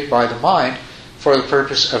generated by the mind for the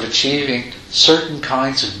purpose of achieving certain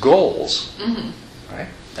kinds of goals. Mm-hmm. Right?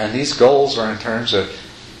 And these goals are in terms of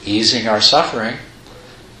easing our suffering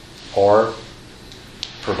or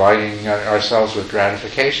providing ourselves with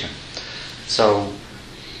gratification. So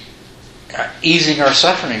easing our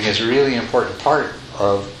suffering is a really important part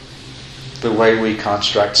of the way we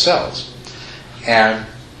construct selves. And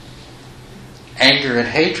anger and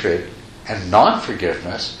hatred and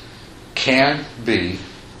non-forgiveness can be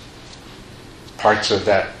parts of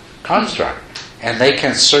that construct. And they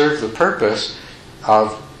can serve the purpose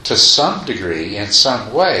of, to some degree, in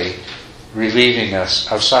some way, relieving us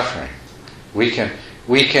of suffering. We can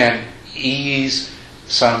ease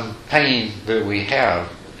some pain that we have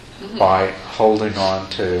mm-hmm. by holding on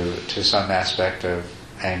to some aspect of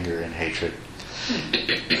anger and hatred.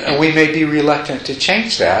 And we may be reluctant to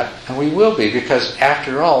change that, and we will be, because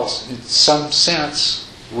after all, in some sense,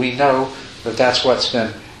 we know that that's what's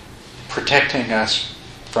been protecting us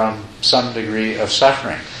from some degree of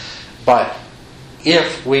suffering. But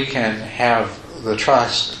if we can have the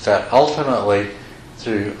trust that ultimately,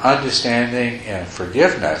 through understanding and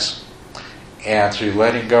forgiveness, and through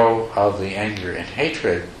letting go of the anger and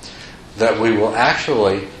hatred, that we will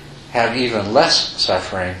actually have even less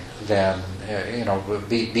suffering than,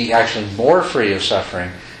 be actually more free of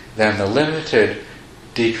suffering than the limited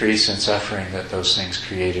decrease in suffering that those things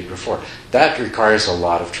created before. That requires a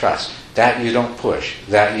lot of trust. That you don't push.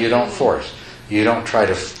 That you don't force. You don't try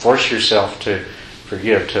to force yourself to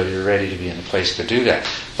forgive till you're ready to be in a place to do that.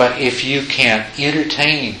 But if you can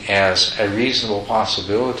entertain as a reasonable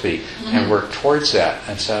possibility mm-hmm. and work towards that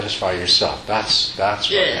and satisfy yourself, that's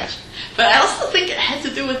what it has. But I also think it had to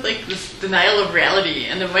do with this denial of reality,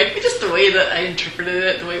 and it might be just the way that I interpreted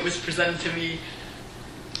it, the way it was presented to me.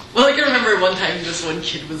 Well, I remember one time this one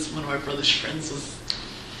kid one of my brother's friends was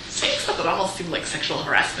saying stuff that almost seemed like sexual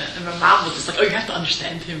harassment, and my mom was just like, oh, you have to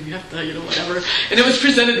understand him, you have to, whatever. And it was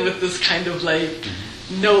presented with this kind of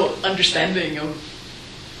no understanding of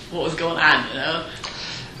what was going on,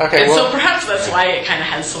 Okay, and so perhaps that's why it kind of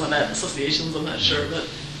has some of that associations, I'm not sure, but...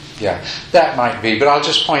 Yeah, that might be, but I'll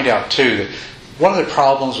just point out too that one of the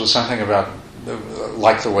problems with something about,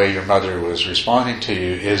 like the way your mother was responding to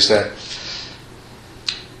you, is that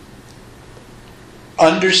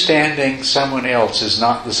understanding someone else is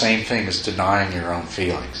not the same thing as denying your own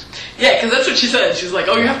feelings. Yeah, because that's what she said. She's like,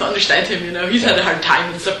 oh, you have to understand him, he's had a hard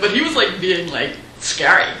time and stuff, but he was being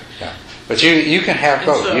scary. Yeah. But you can have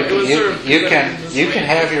both. So you can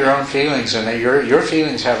have your own feelings, and your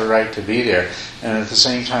feelings have a right to be there, and at the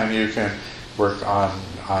same time you can work on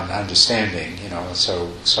understanding.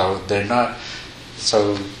 So they're not.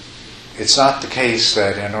 So it's not the case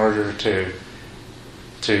that in order to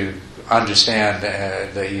understand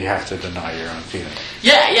that you have to deny your own feelings.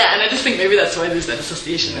 Yeah, and I just think maybe that's why there's that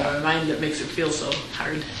association in my mind that makes it feel so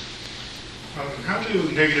hard. How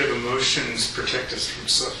do negative emotions protect us from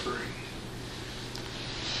suffering?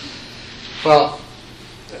 Well,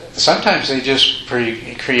 sometimes they just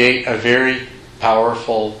create a very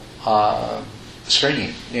powerful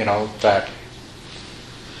screen, that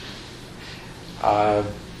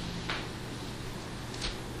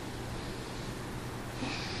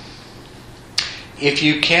if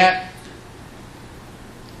you can't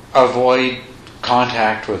avoid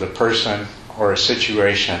contact with a person or a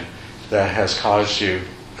situation that has caused you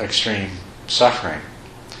extreme suffering,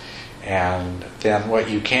 and then what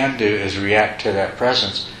you can do is react to that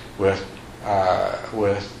presence with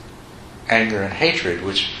with anger and hatred,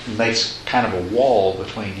 which makes kind of a wall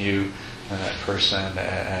between you and that person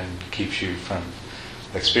and keeps you from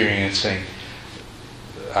experiencing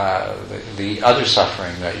the other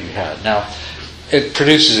suffering that you had. Now, it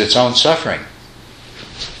produces its own suffering,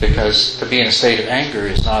 because to be in a state of anger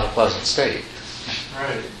is not a pleasant state.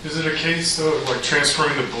 Right. Is it a case, though, of like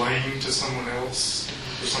transferring the blame to someone else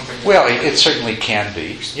or something? Well, it certainly can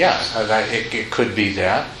be. Yeah, it could be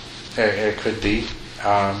that. It could be.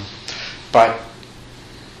 But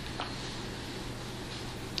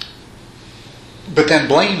then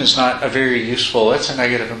blame is not a very useful, that's a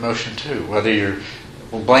negative emotion too. Whether you're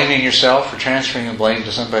blaming yourself or transferring the blame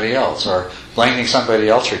to somebody else, or blaming somebody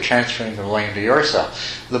else or transferring the blame to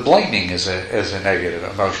yourself. The blaming is a negative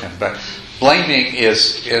emotion, but blaming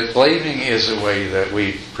is a way that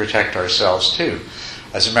we protect ourselves too.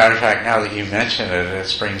 As a matter of fact, now that you mention it, it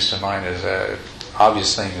springs to mind as an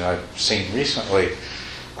obvious thing that I've seen recently.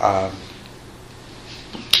 And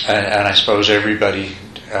I suppose everybody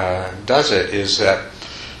does it, is that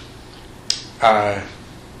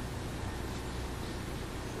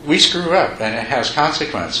we screw up and it has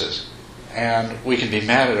consequences. And we can be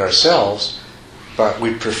mad at ourselves, but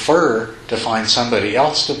we prefer to find somebody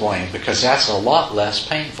else to blame because that's a lot less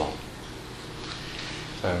painful.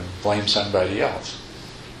 So blame somebody else.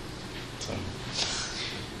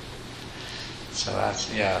 So that's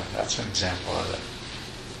an example of it.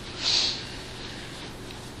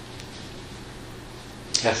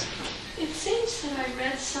 Yes? It seems that I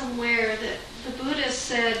read somewhere that the Buddha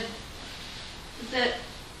said that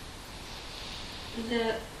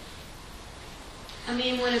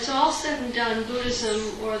when it's all said and done,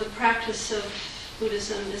 Buddhism, or the practice of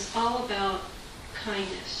Buddhism, is all about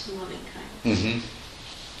kindness, loving kindness. Mm-hmm.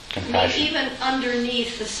 Compassion. Even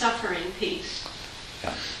underneath the suffering piece.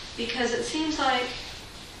 Yeah. Because it seems like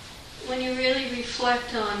when you really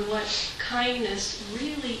reflect on what kindness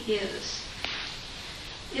really is,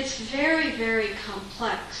 it's very, very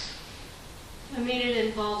complex. It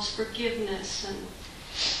involves forgiveness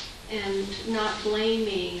and not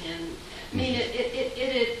blaming, and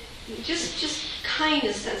it just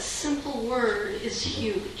kindness. That simple word is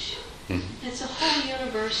huge. Mm-hmm. It's a whole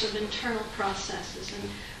universe of internal processes and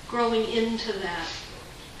growing into that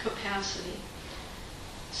capacity.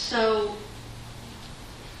 So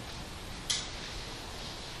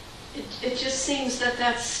it just seems that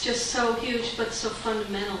that's just so huge, but so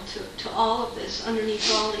fundamental to all of this. Underneath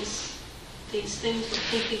all these things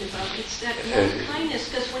we're thinking about, it's that loving kindness.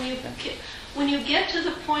 Because when you get to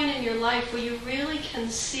the point in your life where you really can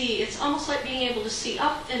see, it's almost like being able to see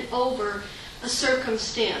up and over a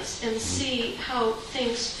circumstance and see how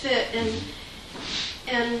things fit,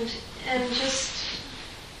 and just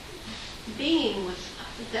being with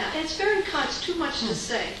that. It's too much to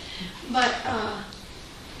say, but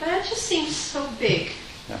that just seems so big.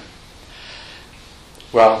 Yeah.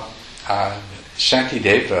 Well,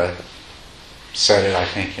 Shantideva said it, I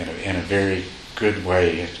think, in a very good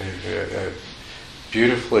way,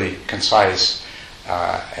 beautifully concise,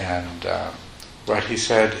 and what he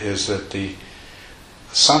said is that the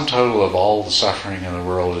sum total of all the suffering in the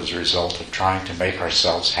world is a result of trying to make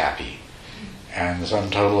ourselves happy, and the sum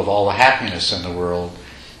total of all the happiness in the world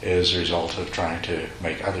is a result of trying to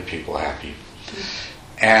make other people happy.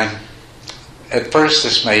 And at first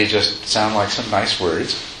this may just sound like some nice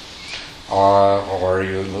words, or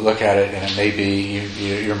you look at it and it may be,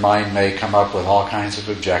 your mind may come up with all kinds of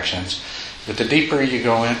objections, but the deeper you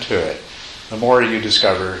go into it, the more you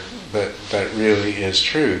discover that really is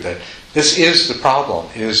true, that this is the problem,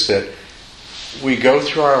 is that we go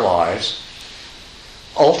through our lives,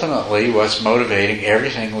 ultimately what's motivating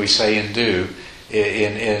everything we say and do,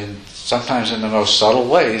 in sometimes in the most subtle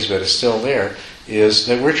ways, but it's still there, is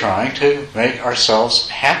that we're trying to make ourselves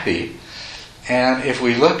happy. And if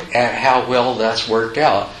we look at how well that's worked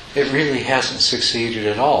out, it really hasn't succeeded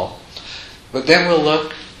at all. But then we'll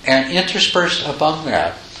look, and interspersed among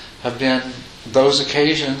that have been those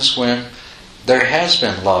occasions when there has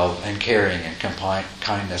been love and caring and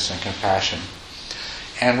kindness and compassion.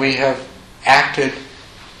 And we have acted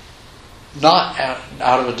not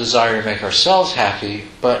out of a desire to make ourselves happy,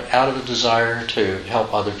 but out of a desire to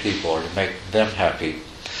help other people or to make them happy.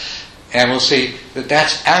 And we'll see that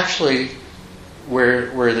that's actually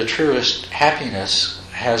where the truest happiness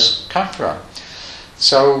has come from.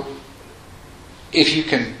 So if you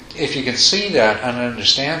can see that and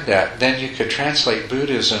understand that, then you could translate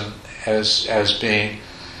Buddhism as being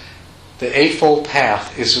the Eightfold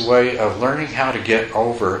Path is a way of learning how to get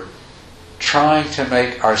over trying to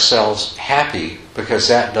make ourselves happy, because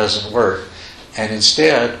that doesn't work, and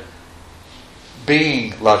instead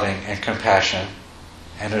being loving and compassionate,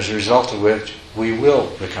 and as a result of which we will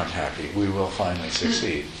become happy. We will finally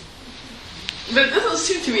succeed. But it doesn't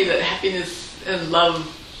seem to me that happiness and love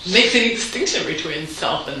makes any distinction between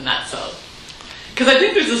self and not self. Because I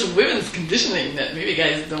think there's this women's conditioning that maybe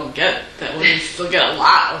guys don't get, that women still get a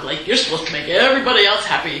lot of, like, you're supposed to make everybody else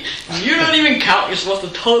happy. You don't even count. You're supposed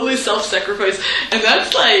to totally self-sacrifice. And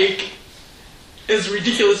that's like as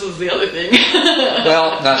ridiculous as the other thing.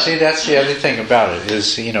 Well, now see, that's the other thing about it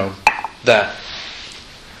is, that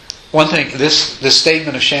one thing, this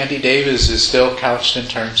statement of Shanti Deva's is still couched in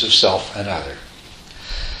terms of self and other.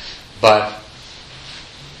 But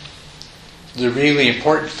the really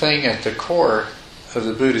important thing at the core of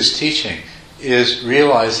the Buddha's teaching is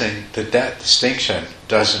realizing that that distinction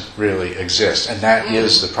doesn't really exist. And that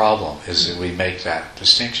is the problem, is that we make that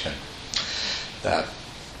distinction. That,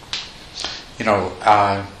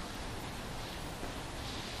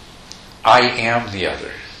 I am the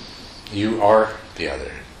other. You are the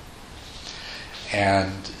other.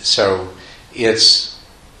 And so it's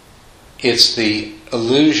the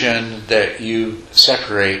illusion that you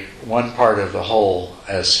separate one part of the whole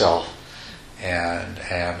as self and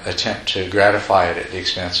attempt to gratify it at the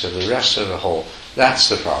expense of the rest of the whole. That's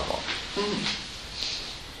the problem.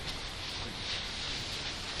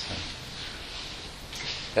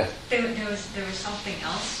 Yeah. There was something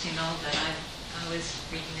else, that I was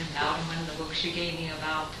reading about in one of the books you gave me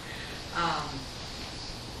about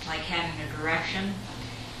like having a direction,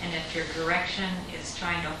 and if your direction is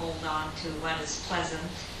trying to hold on to what is pleasant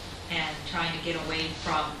and trying to get away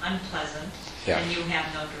from unpleasant, then you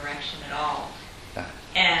have no direction at all. Yeah.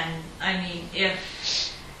 And I mean,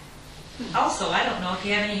 also, I don't know if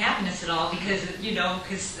you have any happiness at all, because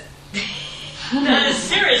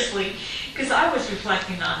seriously, because I was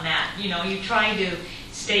reflecting on that. You try to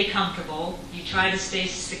stay comfortable, you try to stay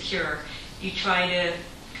secure, you try to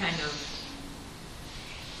kind of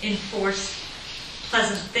enforce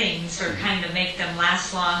pleasant things or kind of make them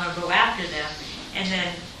last long or go after them, and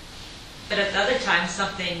then, but at the other time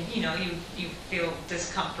something, you feel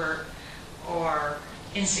discomfort or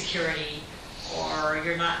insecurity, or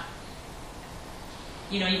you're not,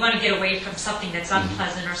 you want to get away from something that's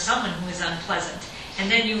unpleasant or someone who is unpleasant, and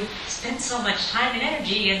then you spend so much time and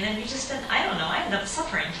energy, and then you just, I end up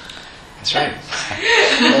suffering. That's right.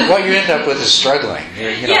 What you end up with is struggling.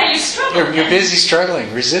 You struggle. You're busy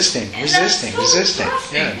struggling, resisting. And Yeah.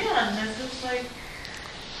 that's just like...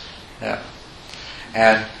 Yeah.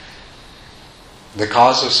 And the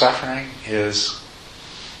cause of suffering is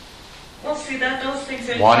Well, see, those things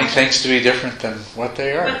are... wanting things to be different than what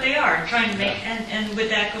they are. What they are, and trying to make, and with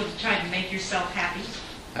that go to trying to make yourself happy.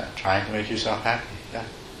 Trying to make yourself happy, yeah.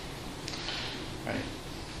 Right.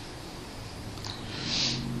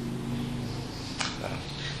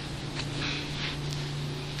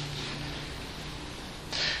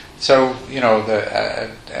 So,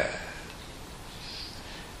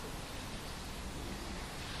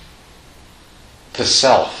 the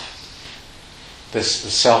self, the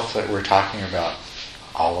self that we're talking about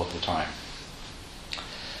all of the time.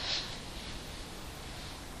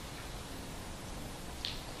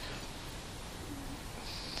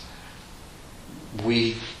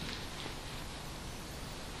 We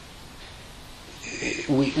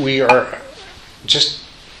are just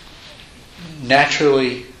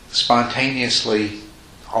naturally, spontaneously,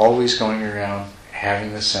 always going around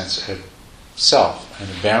having the sense of self and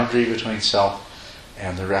the boundary between self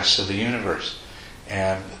and the rest of the universe.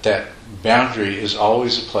 And that boundary is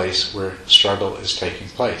always a place where struggle is taking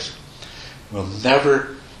place. We'll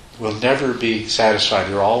never be satisfied.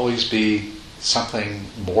 There will always be something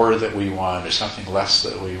more that we want or something less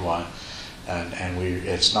that we want. And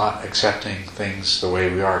it's not accepting things the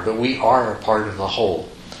way we are. But we are a part of the whole.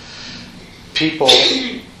 People,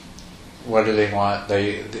 what do they want?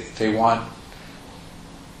 They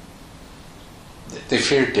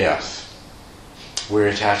fear death. We're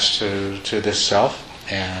attached to this self,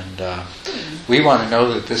 and we want to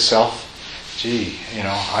know that this self,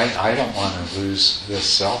 I don't want to lose this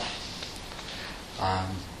self.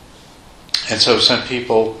 And so some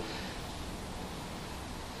people,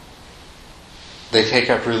 they take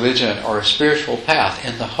up religion or a spiritual path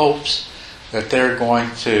in the hopes that they're going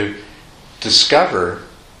to discover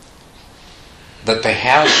that they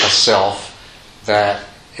have a self that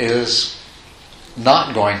is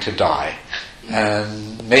not going to die,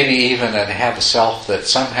 and maybe even that they have a self that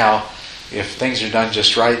somehow, if things are done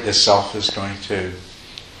just right, this self is going to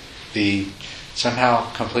be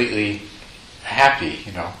somehow completely happy,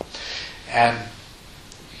 and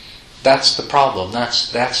that's the problem.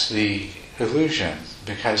 That's the illusion,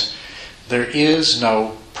 because there is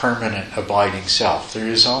no permanent abiding self. There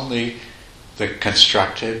is only the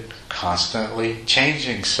constructed, constantly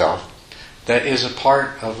changing self that is a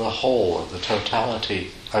part of the whole, of the totality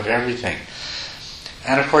of everything.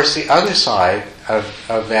 And of course the other side of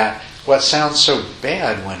that, what sounds so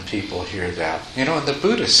bad when people hear that, and the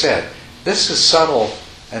Buddha said, this is subtle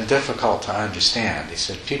and difficult to understand. He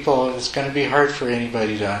said, it's going to be hard for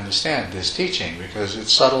anybody to understand this teaching because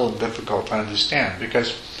it's subtle and difficult to understand.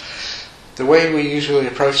 Because the way we usually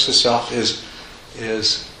approach the self is,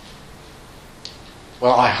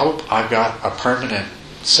 well, I hope I've got a permanent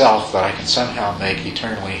self that I can somehow make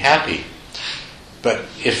eternally happy. But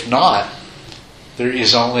if not, there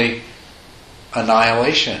is only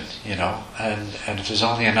annihilation, and if there's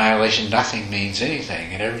only annihilation, nothing means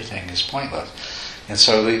anything, and everything is pointless. And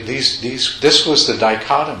so this was the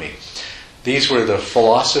dichotomy. These were the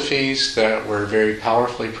philosophies that were very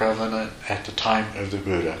powerfully prevalent at the time of the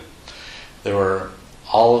Buddha. There were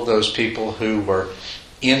all of those people who were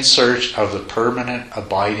in search of the permanent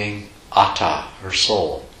abiding atta, or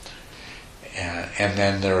soul. And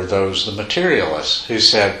then there are those, the materialists, who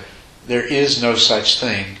said, there is no such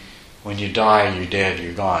thing. When you die, you're dead,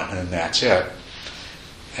 you're gone, and that's it.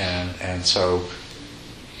 And so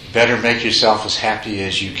better make yourself as happy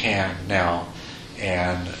as you can now.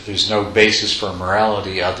 And there's no basis for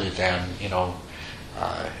morality other than,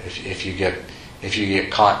 if you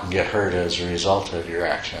get caught and get hurt as a result of your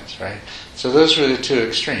actions, right? So those were the two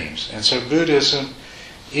extremes. And so Buddhism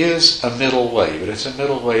is a middle way, but it's a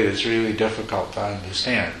middle way that's really difficult to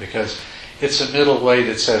understand because it's a middle way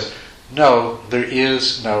that says, no, there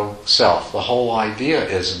is no self. The whole idea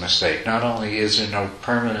is a mistake. Not only is there no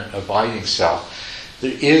permanent abiding self,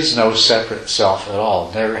 there is no separate self at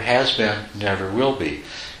all. Never has been, never will be.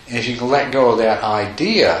 And if you can let go of that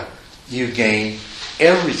idea, you gain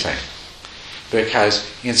everything. Because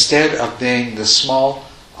instead of being the small,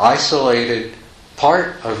 isolated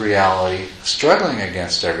part of reality, struggling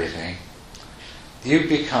against everything, you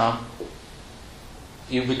become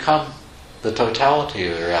the totality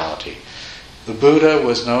of the reality. The Buddha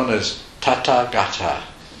was known as Tathagata.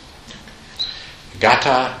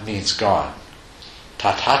 Gata means gone.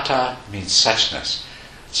 Tathata means suchness.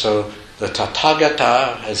 So the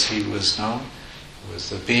Tathagata, as he was known, was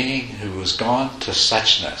the being who was gone to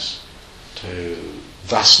suchness, to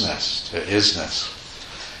thusness, to isness.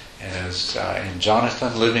 As in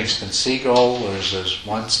Jonathan Livingston Seagull, there's this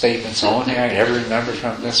one statement, the only thing I ever remember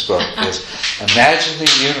from this book is, imagine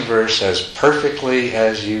the universe as perfectly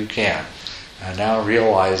as you can. And now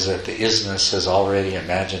realize that the isness has already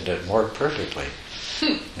imagined it more perfectly.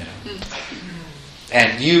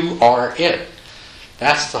 And you are it.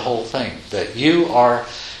 That's the whole thing. That you are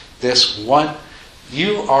this one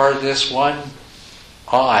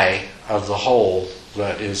eye of the whole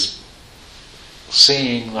that is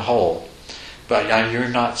seeing the whole. But you're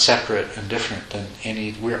not separate and different than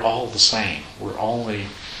any. We're all the same. We're only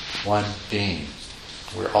one being.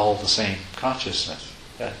 We're all the same consciousness.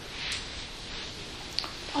 Yeah.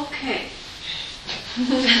 Okay.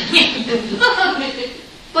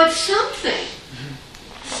 But something,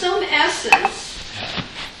 some essence,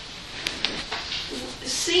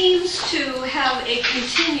 seems to have a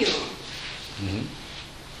continuum. Mm-hmm.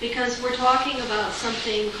 Because we're talking about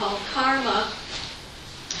something called karma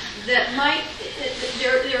that might,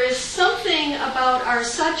 there is something about our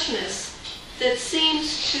suchness that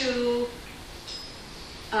seems to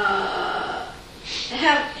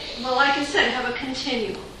have, well, like I said, have a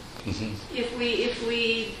continuum. Mm-hmm. If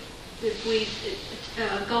we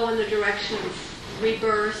go in the direction of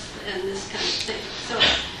rebirth and this kind of thing.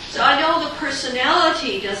 So I know the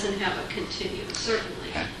personality doesn't have a continuum,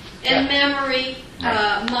 certainly. And memory,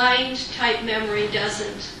 mind-type memory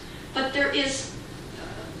doesn't. But there is,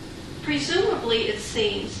 presumably it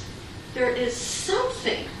seems, there is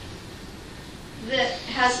something that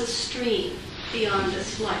has a stream beyond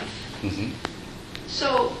this life. Mm-hmm.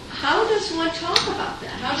 So how does one talk about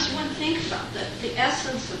that? How does one think about that, the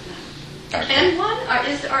essence of that? Okay. Can one?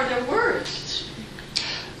 Are there words?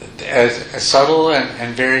 As subtle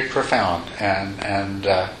and very profound. And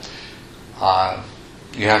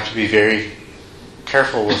you have to be very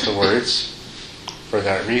careful with the words for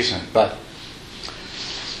that reason. But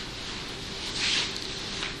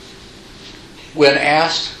when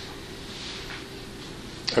asked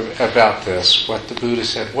about this, what the Buddha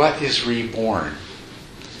said, what is reborn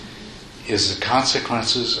is the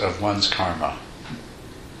consequences of one's karma.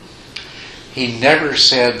 He never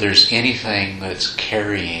said there's anything that's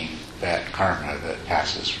carrying that karma that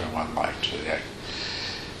passes from one life to the next.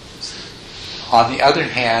 On the other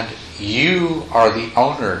hand, you are the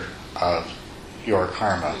owner of your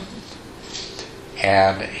karma.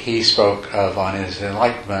 And he spoke of, on his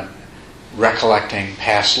enlightenment, recollecting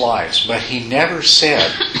past lives. But he never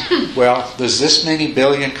said, well, there's this many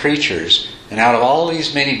billion creatures, and out of all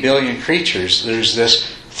these many billion creatures, there's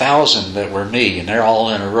this 1,000 that were me, and they're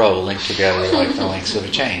all in a row linked together like the links of a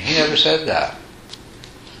chain. He never said that.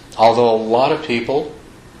 Although a lot of people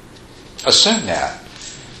assume that.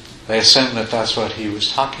 They assume that that's what he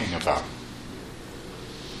was talking about.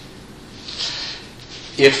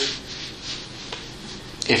 If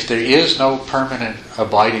there is no permanent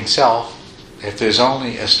abiding self, if there's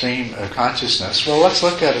only a stream of consciousness, well, let's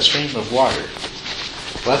look at a stream of water.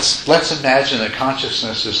 Let's imagine that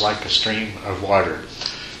consciousness is like a stream of water.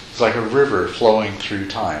 It's like a river flowing through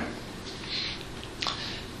time.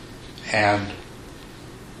 And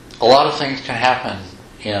a lot of things can happen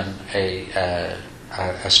in a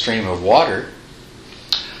stream of water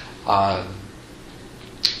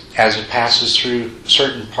as it passes through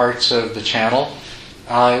certain parts of the channel.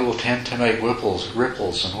 It will tend to make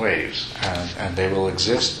ripples and waves, and they will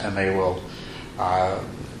exist, and they will.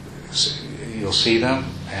 You'll see them,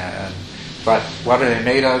 but what are they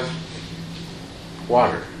made of?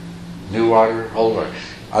 Water, new water, old water.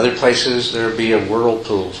 Other places there'll be a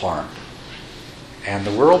whirlpool formed. And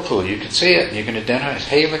the whirlpool, you can see it, and you can identify it.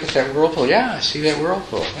 Hey, look at that whirlpool. Yeah, I see that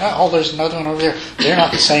whirlpool. Yeah, oh, there's another one over there. They're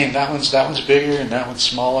not the same. That one's bigger and that one's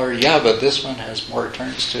smaller. Yeah, but this one has more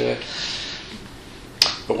turns to it.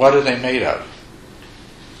 But what are they made of?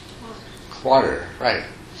 Water, right.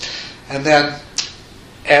 And then,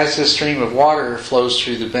 as the stream of water flows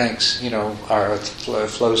through the banks, or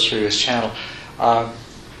flows through its channel,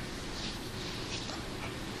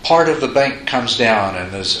 part of the bank comes down,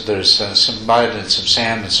 and there's some mud and some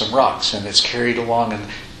sand and some rocks, and it's carried along,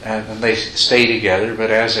 and they stay together.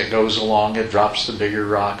 But as it goes along, it drops the bigger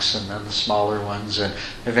rocks and then the smaller ones, and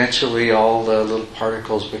eventually all the little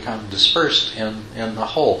particles become dispersed in the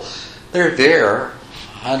whole. They're there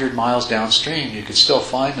 100 miles downstream. You could still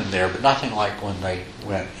find them there, but nothing like when they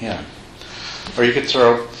went in. Or you could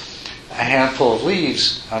throw a handful of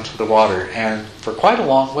leaves onto the water, and for quite a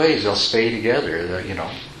long ways they'll stay together,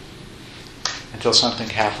 until something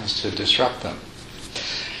happens to disrupt them.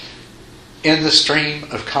 In the stream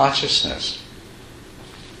of consciousness,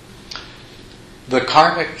 the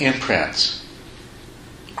karmic imprints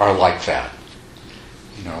are like that,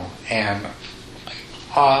 and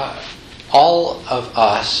all of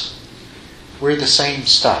us, we're the same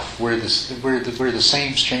stuff. We're the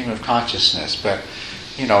same stream of consciousness, but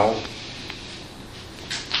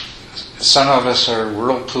some of us are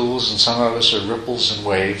whirlpools, and some of us are ripples and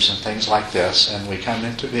waves and things like this, and we come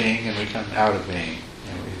into being and we come out of being,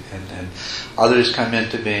 and others come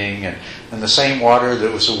into being, and the same water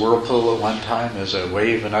that was a whirlpool at one time is a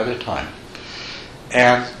wave another time.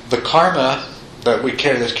 And the karma that we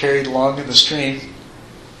carry, that's carried along in the stream,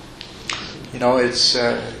 it's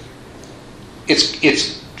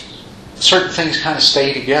certain things kind of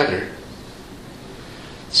stay together.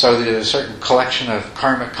 So that a certain collection of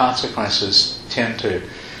karmic consequences tend to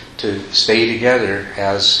stay together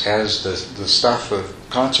as the stuff of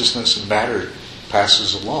consciousness and matter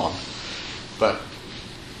passes along. But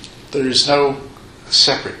there is no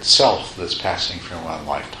separate self that's passing from one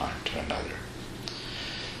lifetime to another.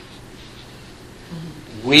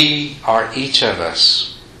 We are, each of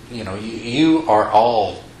us, you are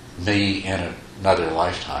all me in another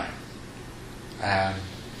lifetime. And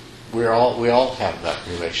we all have that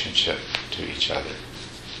relationship to each other.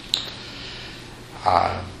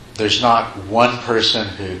 There's not one person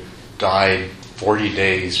who died 40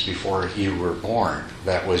 days before you were born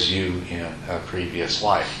that was you in a previous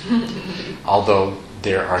life. Although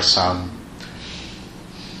there are some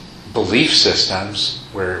belief systems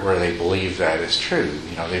where they believe that is true.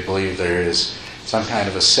 They believe there is some kind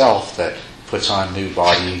of a self that puts on new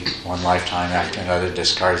body one lifetime after another,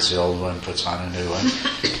 discards the old one, puts on a new one.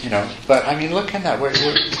 But look in that.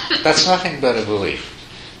 That's nothing but a belief.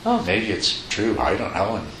 Oh, maybe it's true. I don't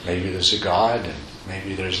know. And maybe there's a God, and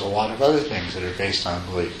maybe there's a lot of other things that are based on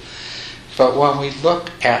belief. But when we look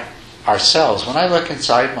at ourselves, when I look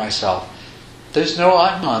inside myself, there's no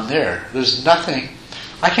I'm on there. There's nothing.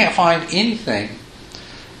 I can't find anything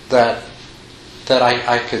that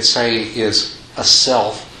I could say is a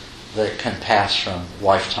self that can pass from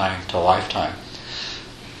lifetime to lifetime.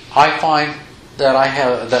 I find that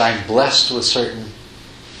I'm blessed with certain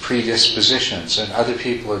predispositions, and other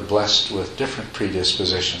people are blessed with different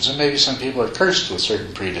predispositions, and maybe some people are cursed with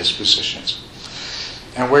certain predispositions.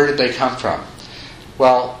 And where did they come from?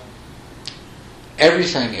 Well,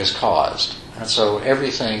 everything is caused, and so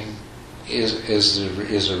everything is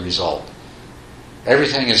a result.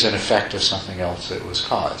 Everything is an effect of something else that was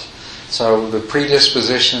caused. So the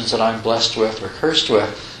predispositions that I'm blessed with or cursed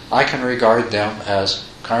with, I can regard them as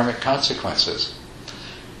karmic consequences.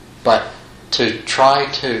 But to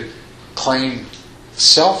try to claim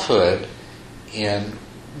selfhood in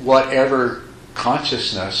whatever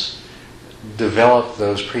consciousness developed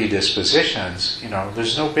those predispositions,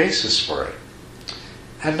 there's no basis for it.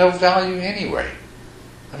 And no value anyway.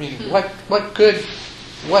 I mean, what good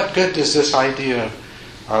does this idea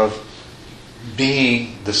of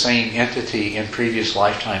being the same entity in previous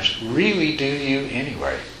lifetimes really do you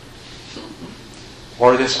anyway?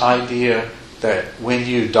 Or this idea that when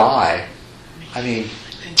you die, I mean,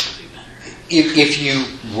 if you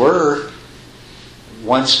were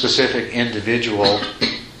one specific individual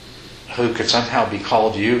who could somehow be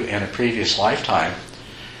called you in a previous lifetime,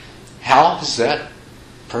 how is that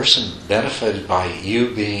person benefited by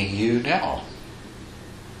you being you now?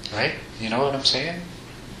 Right? You know what I'm saying?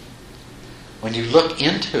 When you look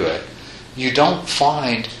into it, you don't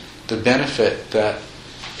find the benefit that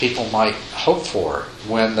people might hope for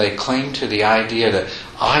when they cling to the idea that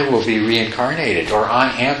I will be reincarnated, or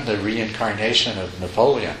I am the reincarnation of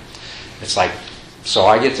Napoleon. It's like, so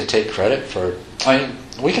I get to take credit for,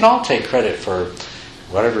 we can all take credit for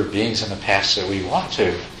whatever beings in the past that we want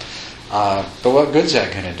to. But what good's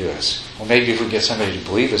that going to do us? Well, maybe if we get somebody to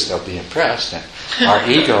believe us, they'll be impressed, and our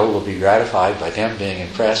ego will be gratified by them being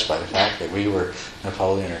impressed by the fact that we were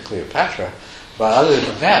Napoleon or Cleopatra. But other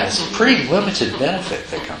than that, it's a pretty limited benefit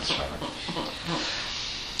that comes from it.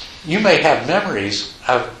 You may have memories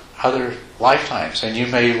of other lifetimes, and you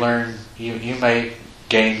may learn, you may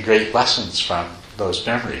gain great lessons from those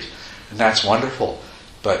memories, and that's wonderful.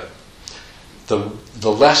 But the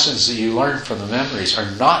lessons that you learn from the memories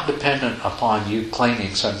are not dependent upon you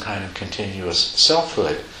claiming some kind of continuous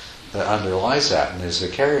selfhood that underlies that and is the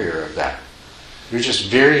carrier of that. You're just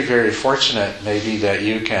very, very fortunate maybe that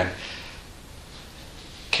you can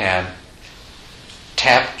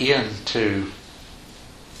tap into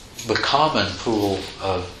the common pool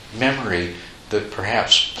of memory that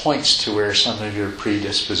perhaps points to where some of your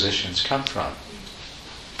predispositions come from.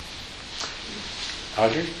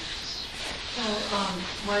 Audrey? Well,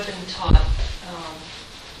 what I've been taught,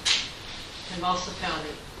 and also found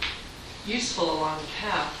it useful along the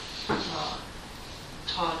path,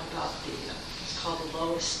 taught about it's called the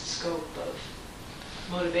lowest scope of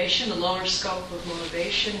motivation, the lower scope of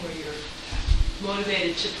motivation, where you're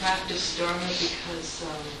motivated to practice Dharma because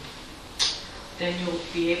then you'll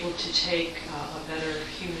be able to take a better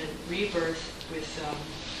human rebirth with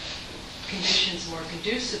conditions more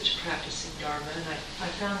conducive to practicing Dharma. And I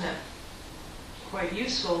found that quite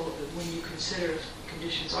useful when you consider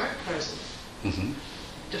conditions aren't present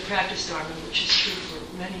to practice Dharma, which is true for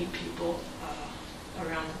many people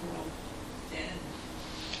around the world. And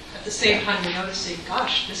at the same time, you're noticing,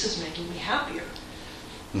 gosh, this is making me happier.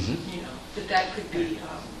 That could be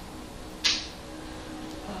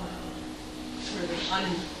sort of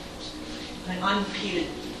an unimpeded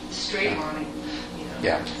straight line,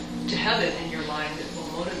 to heaven in your mind that will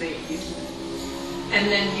motivate you. And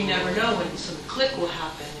then you never know when some click will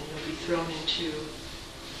happen and you'll be thrown into,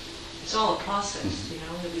 it's all a process,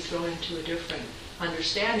 you'll be thrown into a different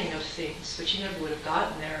understanding of things, but you never would have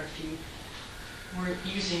gotten there if you weren't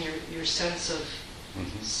using your sense of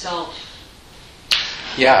self.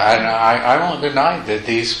 Yeah, and I won't deny that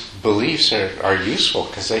these beliefs are useful,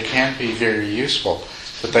 because they can be very useful,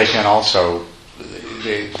 but they can also,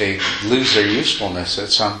 they lose their usefulness at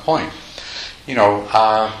some point.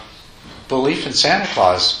 Belief in Santa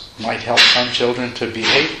Claus might help some children to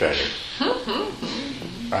behave better,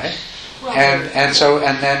 right? Well,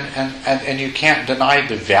 and you can't deny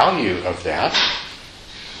the value of that.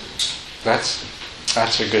 That's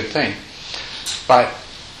a good thing. But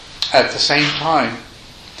at the same time,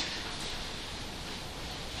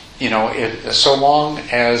 so long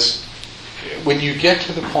as when you get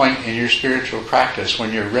to the point in your spiritual practice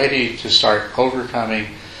when you're ready to start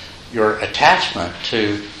overcoming your attachment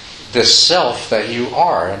to this self that you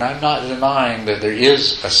are, and I'm not denying that there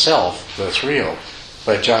is a self that's real,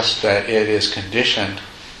 but just that it is conditioned,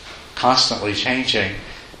 constantly changing,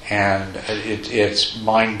 and it's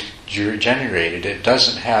mind generated. It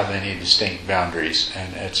doesn't have any distinct boundaries,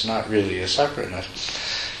 and it's not really a separateness.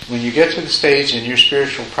 When you get to the stage in your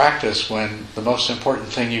spiritual practice when the most important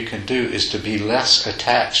thing you can do is to be less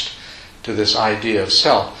attached to this idea of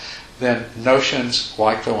self, then notions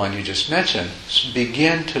like the one you just mentioned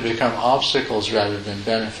begin to become obstacles rather than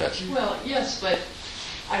benefits. Well, yes, but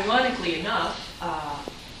ironically enough,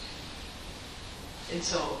 and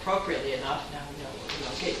so appropriately enough, now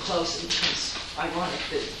we'll get close, because ironic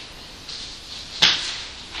that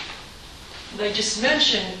what I just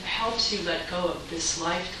mentioned helps you let go of this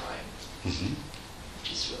lifetime,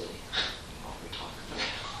 which is really what we're talking about.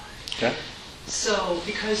 Okay. So,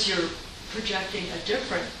 because you're projecting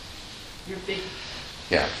your big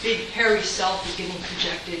hairy self is getting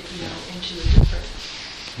projected, into a different.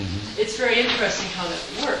 It's very interesting how that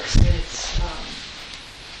works, and it's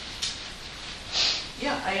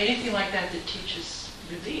anything like that teaches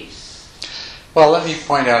release. Well, let me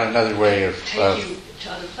point out another way of Take you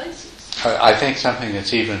to other places. I think something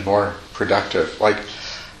that's even more productive. Like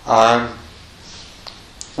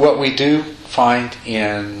what we do find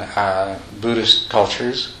in Buddhist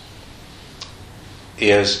cultures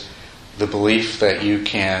is the belief that you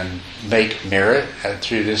can make merit, and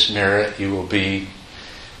through this merit you will be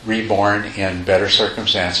reborn in better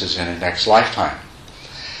circumstances in a next lifetime.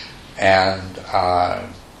 And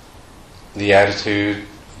the attitude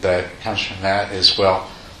that comes from that is, well,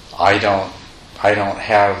 I don't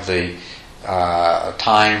have the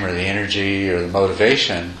time or the energy or the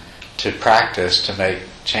motivation to practice to make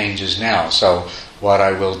changes now. So what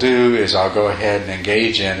I will do is I'll go ahead and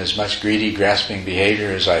engage in as much greedy, grasping behavior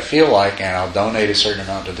as I feel like, and I'll donate a certain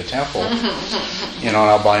amount to the temple. And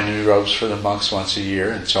I'll buy new robes for the monks once a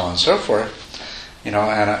year, and so on and so forth. And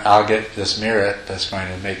I'll get this merit that's going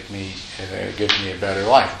to make me, give me a better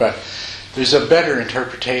life. But there's a better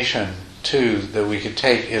interpretation too that we could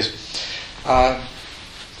take is, and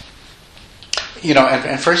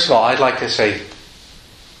first of all, I'd like to say,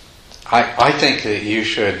 I think that you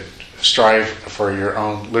should strive for your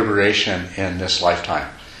own liberation in this lifetime.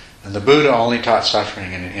 And the Buddha only taught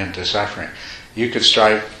suffering and an end to suffering. You could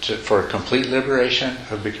strive for complete liberation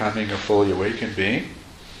of becoming a fully awakened being,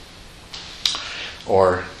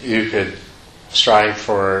 or you could strive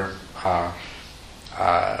for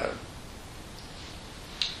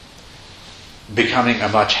becoming a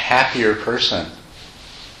much happier person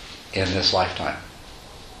in this lifetime.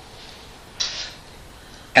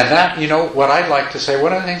 And that, what I'd like to say,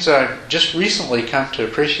 one of the things that I've just recently come to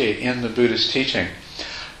appreciate in the Buddhist teaching,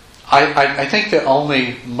 I think that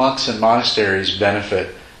only monks and monasteries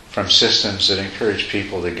benefit from systems that encourage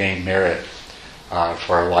people to gain merit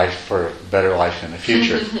for a better life in the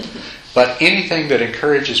future. But anything that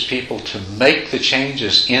encourages people to make the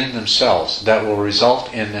changes in themselves that will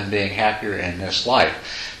result in them being happier in this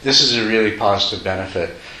life, this is a really positive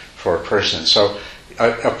benefit for a person. So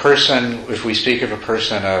a person, if we speak of a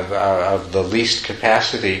person of the least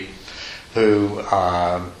capacity who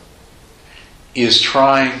is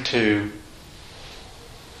trying to,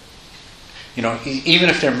 even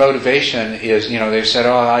if their motivation is, they've said,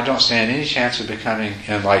 I don't stand any chance of becoming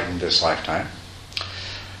enlightened this lifetime,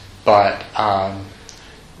 but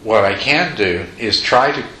what I can do is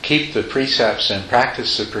try to keep the precepts and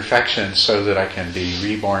practice the perfection so that I can be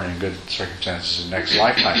reborn in good circumstances in the next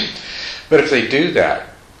lifetime. But if they do that,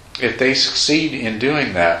 if they succeed in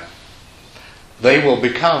doing that, they will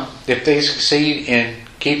become, if they succeed in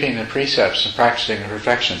keeping the precepts and practicing the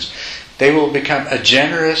perfections, they will become a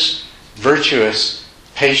generous, virtuous,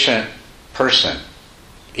 patient person.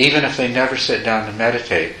 Even if they never sit down to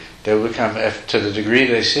meditate, they will become, to the degree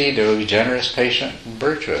they see, they will be generous, patient, and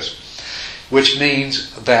virtuous. Which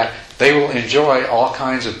means that they will enjoy all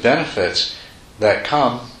kinds of benefits that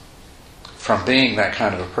come from being that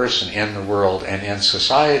kind of a person in the world and in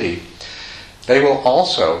society. They will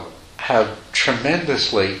also have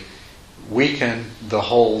tremendously weakened the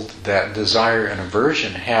hold that desire and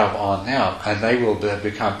aversion have on them, and they will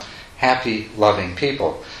become happy, loving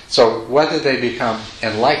people. So whether they become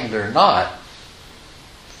enlightened or not,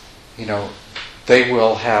 they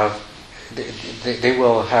will have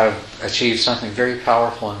achieved something very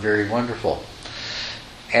powerful and very wonderful.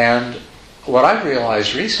 And what I've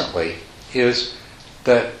realized recently is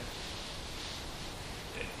that,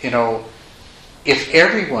 if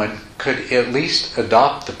everyone could at least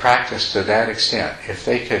adopt the practice to that extent, if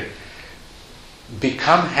they could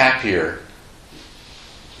become happier,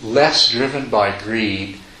 less driven by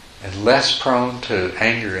greed, and less prone to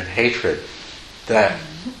anger and hatred, that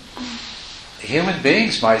human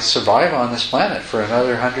beings might survive on this planet for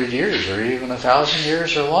another 100 years or even 1,000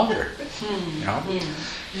 years or longer.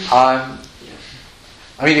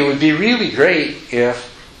 It would be really great if,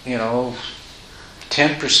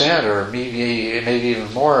 10% or maybe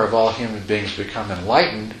even more of all human beings become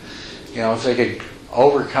enlightened. If they could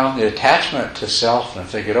overcome the attachment to self and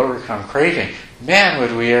if they could overcome craving, man,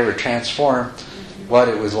 would we ever transform what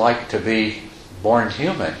it was like to be born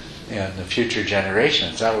human in the future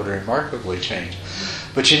generations. That would remarkably change.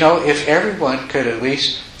 But if everyone could at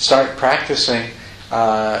least start practicing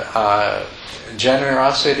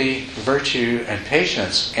generosity, virtue, and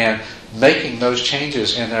patience, and making those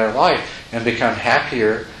changes in their life, and become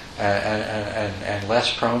happier and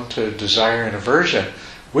less prone to desire and aversion,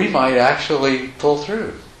 we might actually pull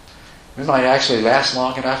through. We might actually last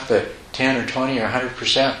long enough that 10 or 20 or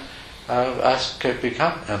 100% of us could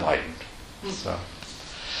become enlightened.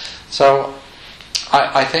 So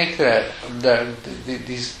I think that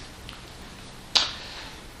these,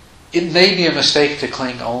 it may be a mistake to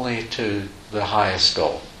cling only to the highest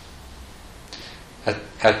goal.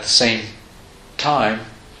 At the same time,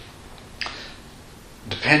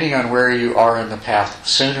 depending on where you are in the path,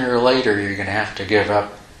 sooner or later you're going to have to give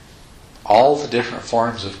up all the different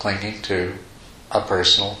forms of clinging to a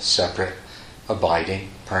personal, separate, abiding,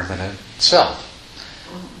 permanent self.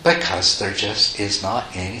 Because there just is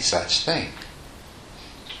not any such thing.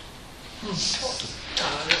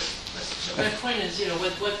 My point is,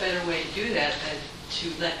 what better way to do that than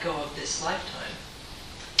to let go of this lifetime?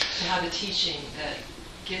 To have a teaching that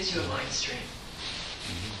gives you a mind stream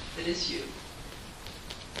that is you.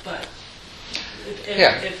 But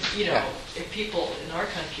if people in our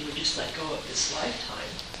country would just let go of this lifetime,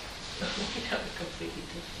 we'd have a completely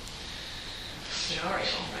different scenario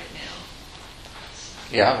right now.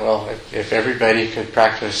 Yeah, well, if everybody could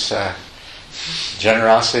practice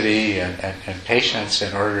generosity and patience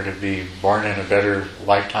in order to be born in a better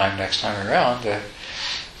lifetime next time around,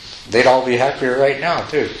 they'd all be happier right now,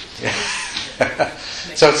 too.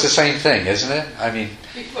 So it's the same thing, isn't it? I mean...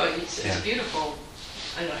 Well, it's beautiful.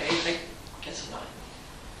 I don't know, I guess I'm not...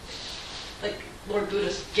 Like, Lord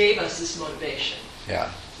Buddha gave us this motivation.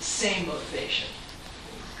 Yeah. The same motivation.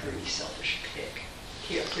 Really selfish pig.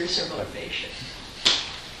 Here's our motivation.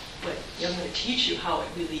 But I'm going to teach you how it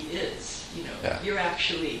really is. You're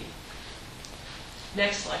actually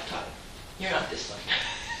next lifetime. You're not this lifetime.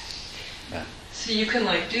 Yeah. So you can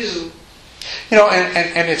do.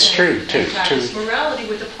 And it's true too. And practice morality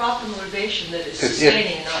with a proper motivation that is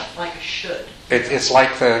sustaining, and not like a should. It's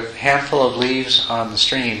like the handful of leaves on the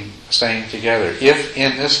stream staying together. If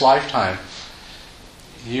in this lifetime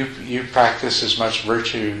you practice as much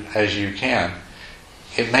virtue as you can,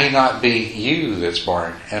 it may not be you that's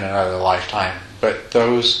born in another lifetime, but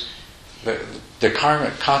the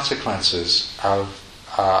karmic consequences of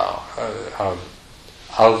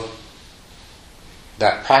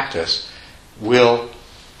that practice will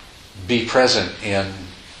be present in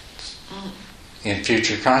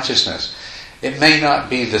future consciousness. It may not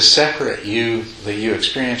be the separate you that you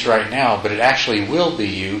experience right now, but it actually will be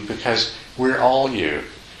you because we're all you.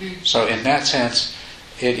 So in that sense,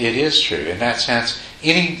 it is true. In that sense,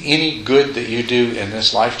 any good that you do in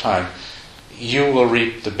this lifetime, you will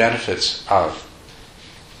reap the benefits of.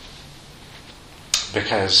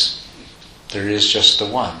 Because there is just the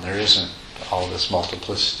one. There isn't all this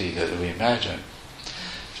multiplicity that we imagine.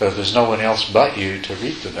 So there's no one else but you to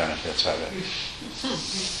reap the benefits of it.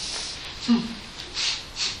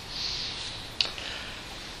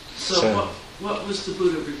 So what was the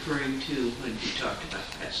Buddha referring to when he talked about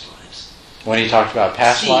past lives? When he talked about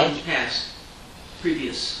past lives? Past,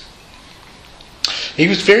 previous. He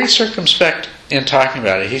was very circumspect in talking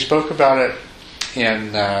about it. He spoke about it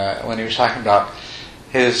when he was talking about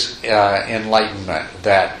his enlightenment,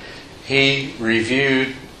 that he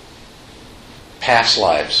reviewed past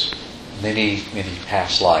lives, many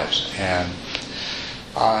past lives, and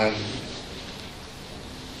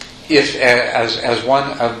if as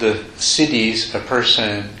one of the siddhis a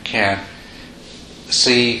person can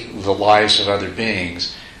see the lives of other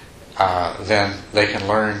beings, then they can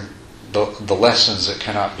learn the lessons that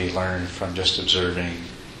cannot be learned from just observing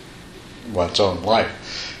one's own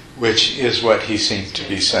life, which is what he seemed to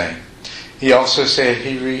be saying. He also said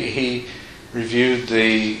he reviewed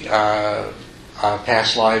the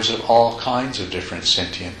past lives of all kinds of different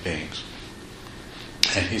sentient beings,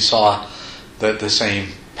 and he saw that the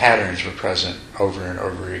same patterns were present over and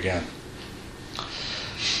over again.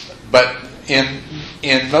 But in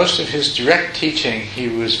most of his direct teaching, he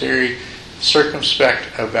was very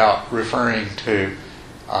circumspect about referring to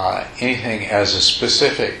anything as a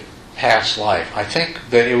specific past life. I think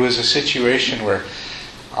that it was a situation where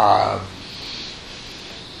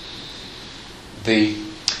the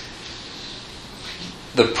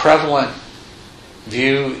prevalent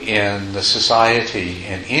view in the society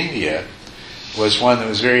in India was one that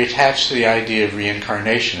was very attached to the idea of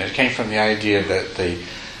reincarnation. It came from the idea that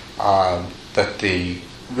the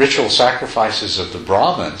ritual sacrifices of the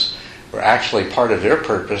Brahmins were actually part of their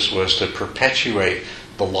purpose was to perpetuate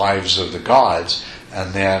the lives of the gods,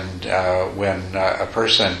 and then when a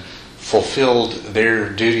person fulfilled their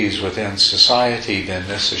duties within society, then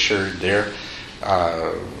this assured their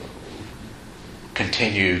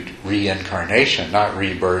continued reincarnation, not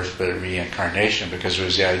rebirth, but reincarnation, because there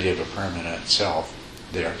was the idea of a permanent self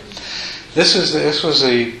there. This was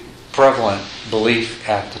a prevalent belief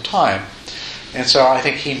at the time, and so I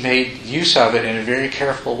think he made use of it in a very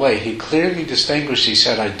careful way. He clearly distinguished. He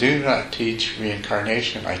said, "I do not teach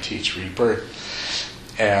reincarnation; I teach rebirth."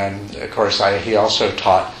 And of course, he also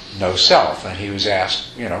taught no self. And he was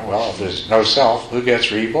asked, well, if there's no self, who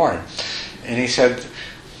gets reborn? And he said,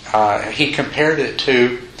 he compared it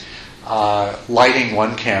to lighting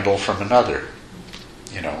one candle from another,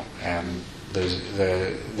 and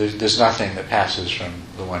there's nothing that passes from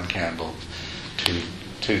the one candle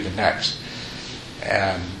to the next.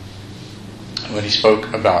 And when he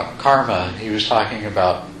spoke about karma, he was talking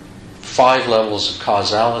about 5 levels of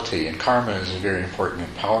causality, and karma is a very important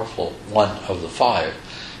and powerful one of the 5,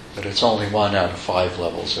 but it's only 1 out of 5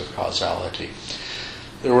 levels of causality.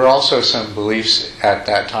 There were also some beliefs at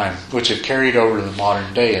that time which have carried over to the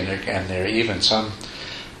modern day, and there are even some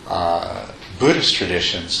Buddhist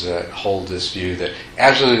traditions that hold this view that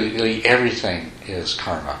absolutely everything is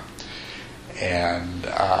karma. And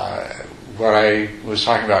what I was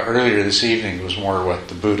talking about earlier this evening was more what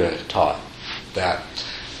the Buddha taught, that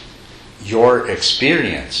your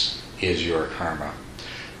experience is your karma.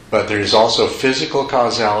 But there is also physical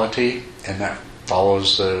causality, and that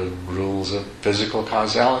follows the rules of physical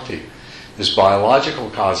causality. There's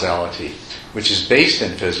biological causality, which is based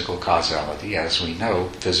in physical causality. As we know,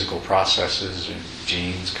 physical processes and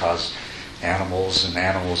genes cause animals, and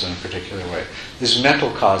animals in a particular way. There's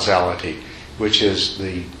mental causality, which is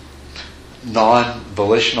the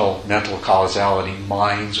non-volitional mental causality.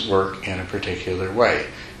 Minds work in a particular way.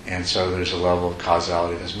 And so there's a level of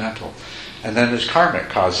causality that's mental. And then there's karmic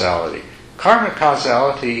causality. Karmic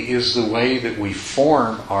causality is the way that we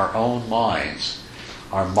form our own minds.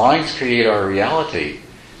 Our minds create our reality,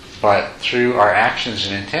 but through our actions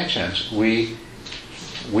and intentions, we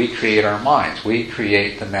create our minds. We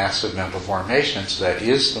create the massive mental formations that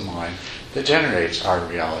is the mind that generates our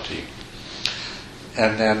reality.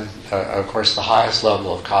 And then, of course, the highest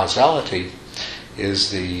level of causality is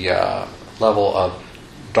the level of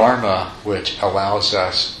Dharma, which allows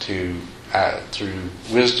us to, through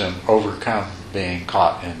wisdom, overcome being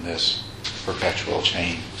caught in this perpetual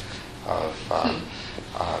chain of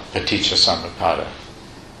paticca samuppada.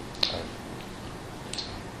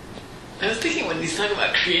 I was thinking when he's talking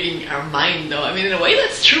about creating our mind, though, I mean, in a way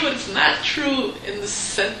that's true, but it's not true in the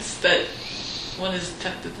sense that one is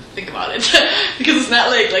tempted to think about it. Because it's not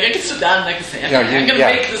like I can sit down and I can say, I'm going to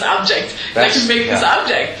make this object, and I can make this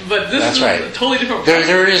object, but this is a totally different process.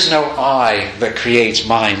 There is no I that creates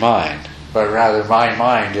my mind, but rather my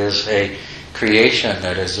mind is a creation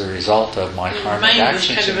that is the result of my karmic actions. Mind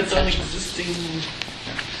is kind of its own existing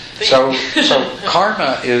thing. So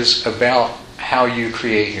karma is about how you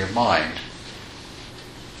create your mind.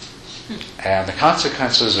 And the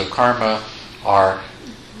consequences of karma are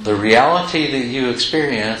the reality that you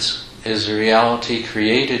experience is the reality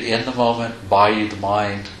created in the moment by the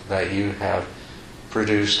mind that you have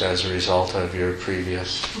produced as a result of your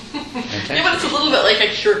previous intention. Yeah, but it's a little bit like I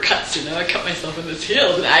cure cuts, I cut myself in this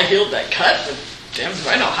heel, and I healed that cut, but damn if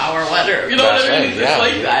I know how or what, or, That's what I mean? right, it's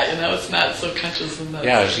like that, it's not so conscious in that.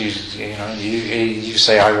 Yeah, you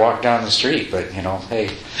say I walk down the street, but, hey,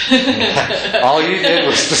 all you did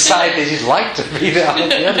was decide that you'd like to be down at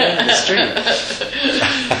the other end of the street.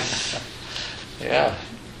 Yeah.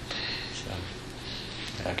 So,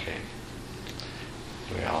 okay.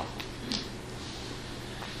 Well.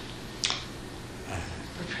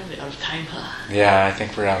 We're probably out of time, huh? Yeah, I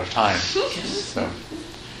think we're out of time. So,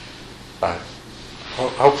 but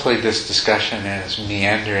hopefully this discussion and its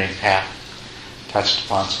meandering path touched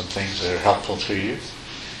upon some things that are helpful to you.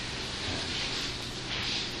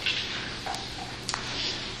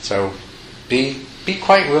 So be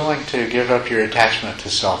quite willing to give up your attachment to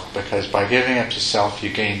self, because by giving up to self you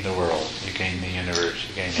gain the world, you gain the universe,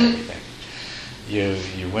 you gain everything. You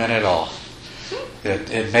win it all.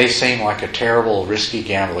 It may seem like a terrible, risky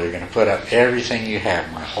gamble. You're going to put up everything you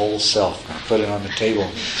have, my whole self, going to put it on the table,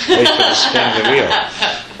 wait for the spin of the wheel.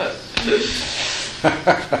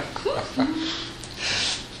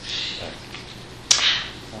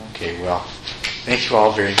 Okay, well, thank you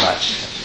all very much.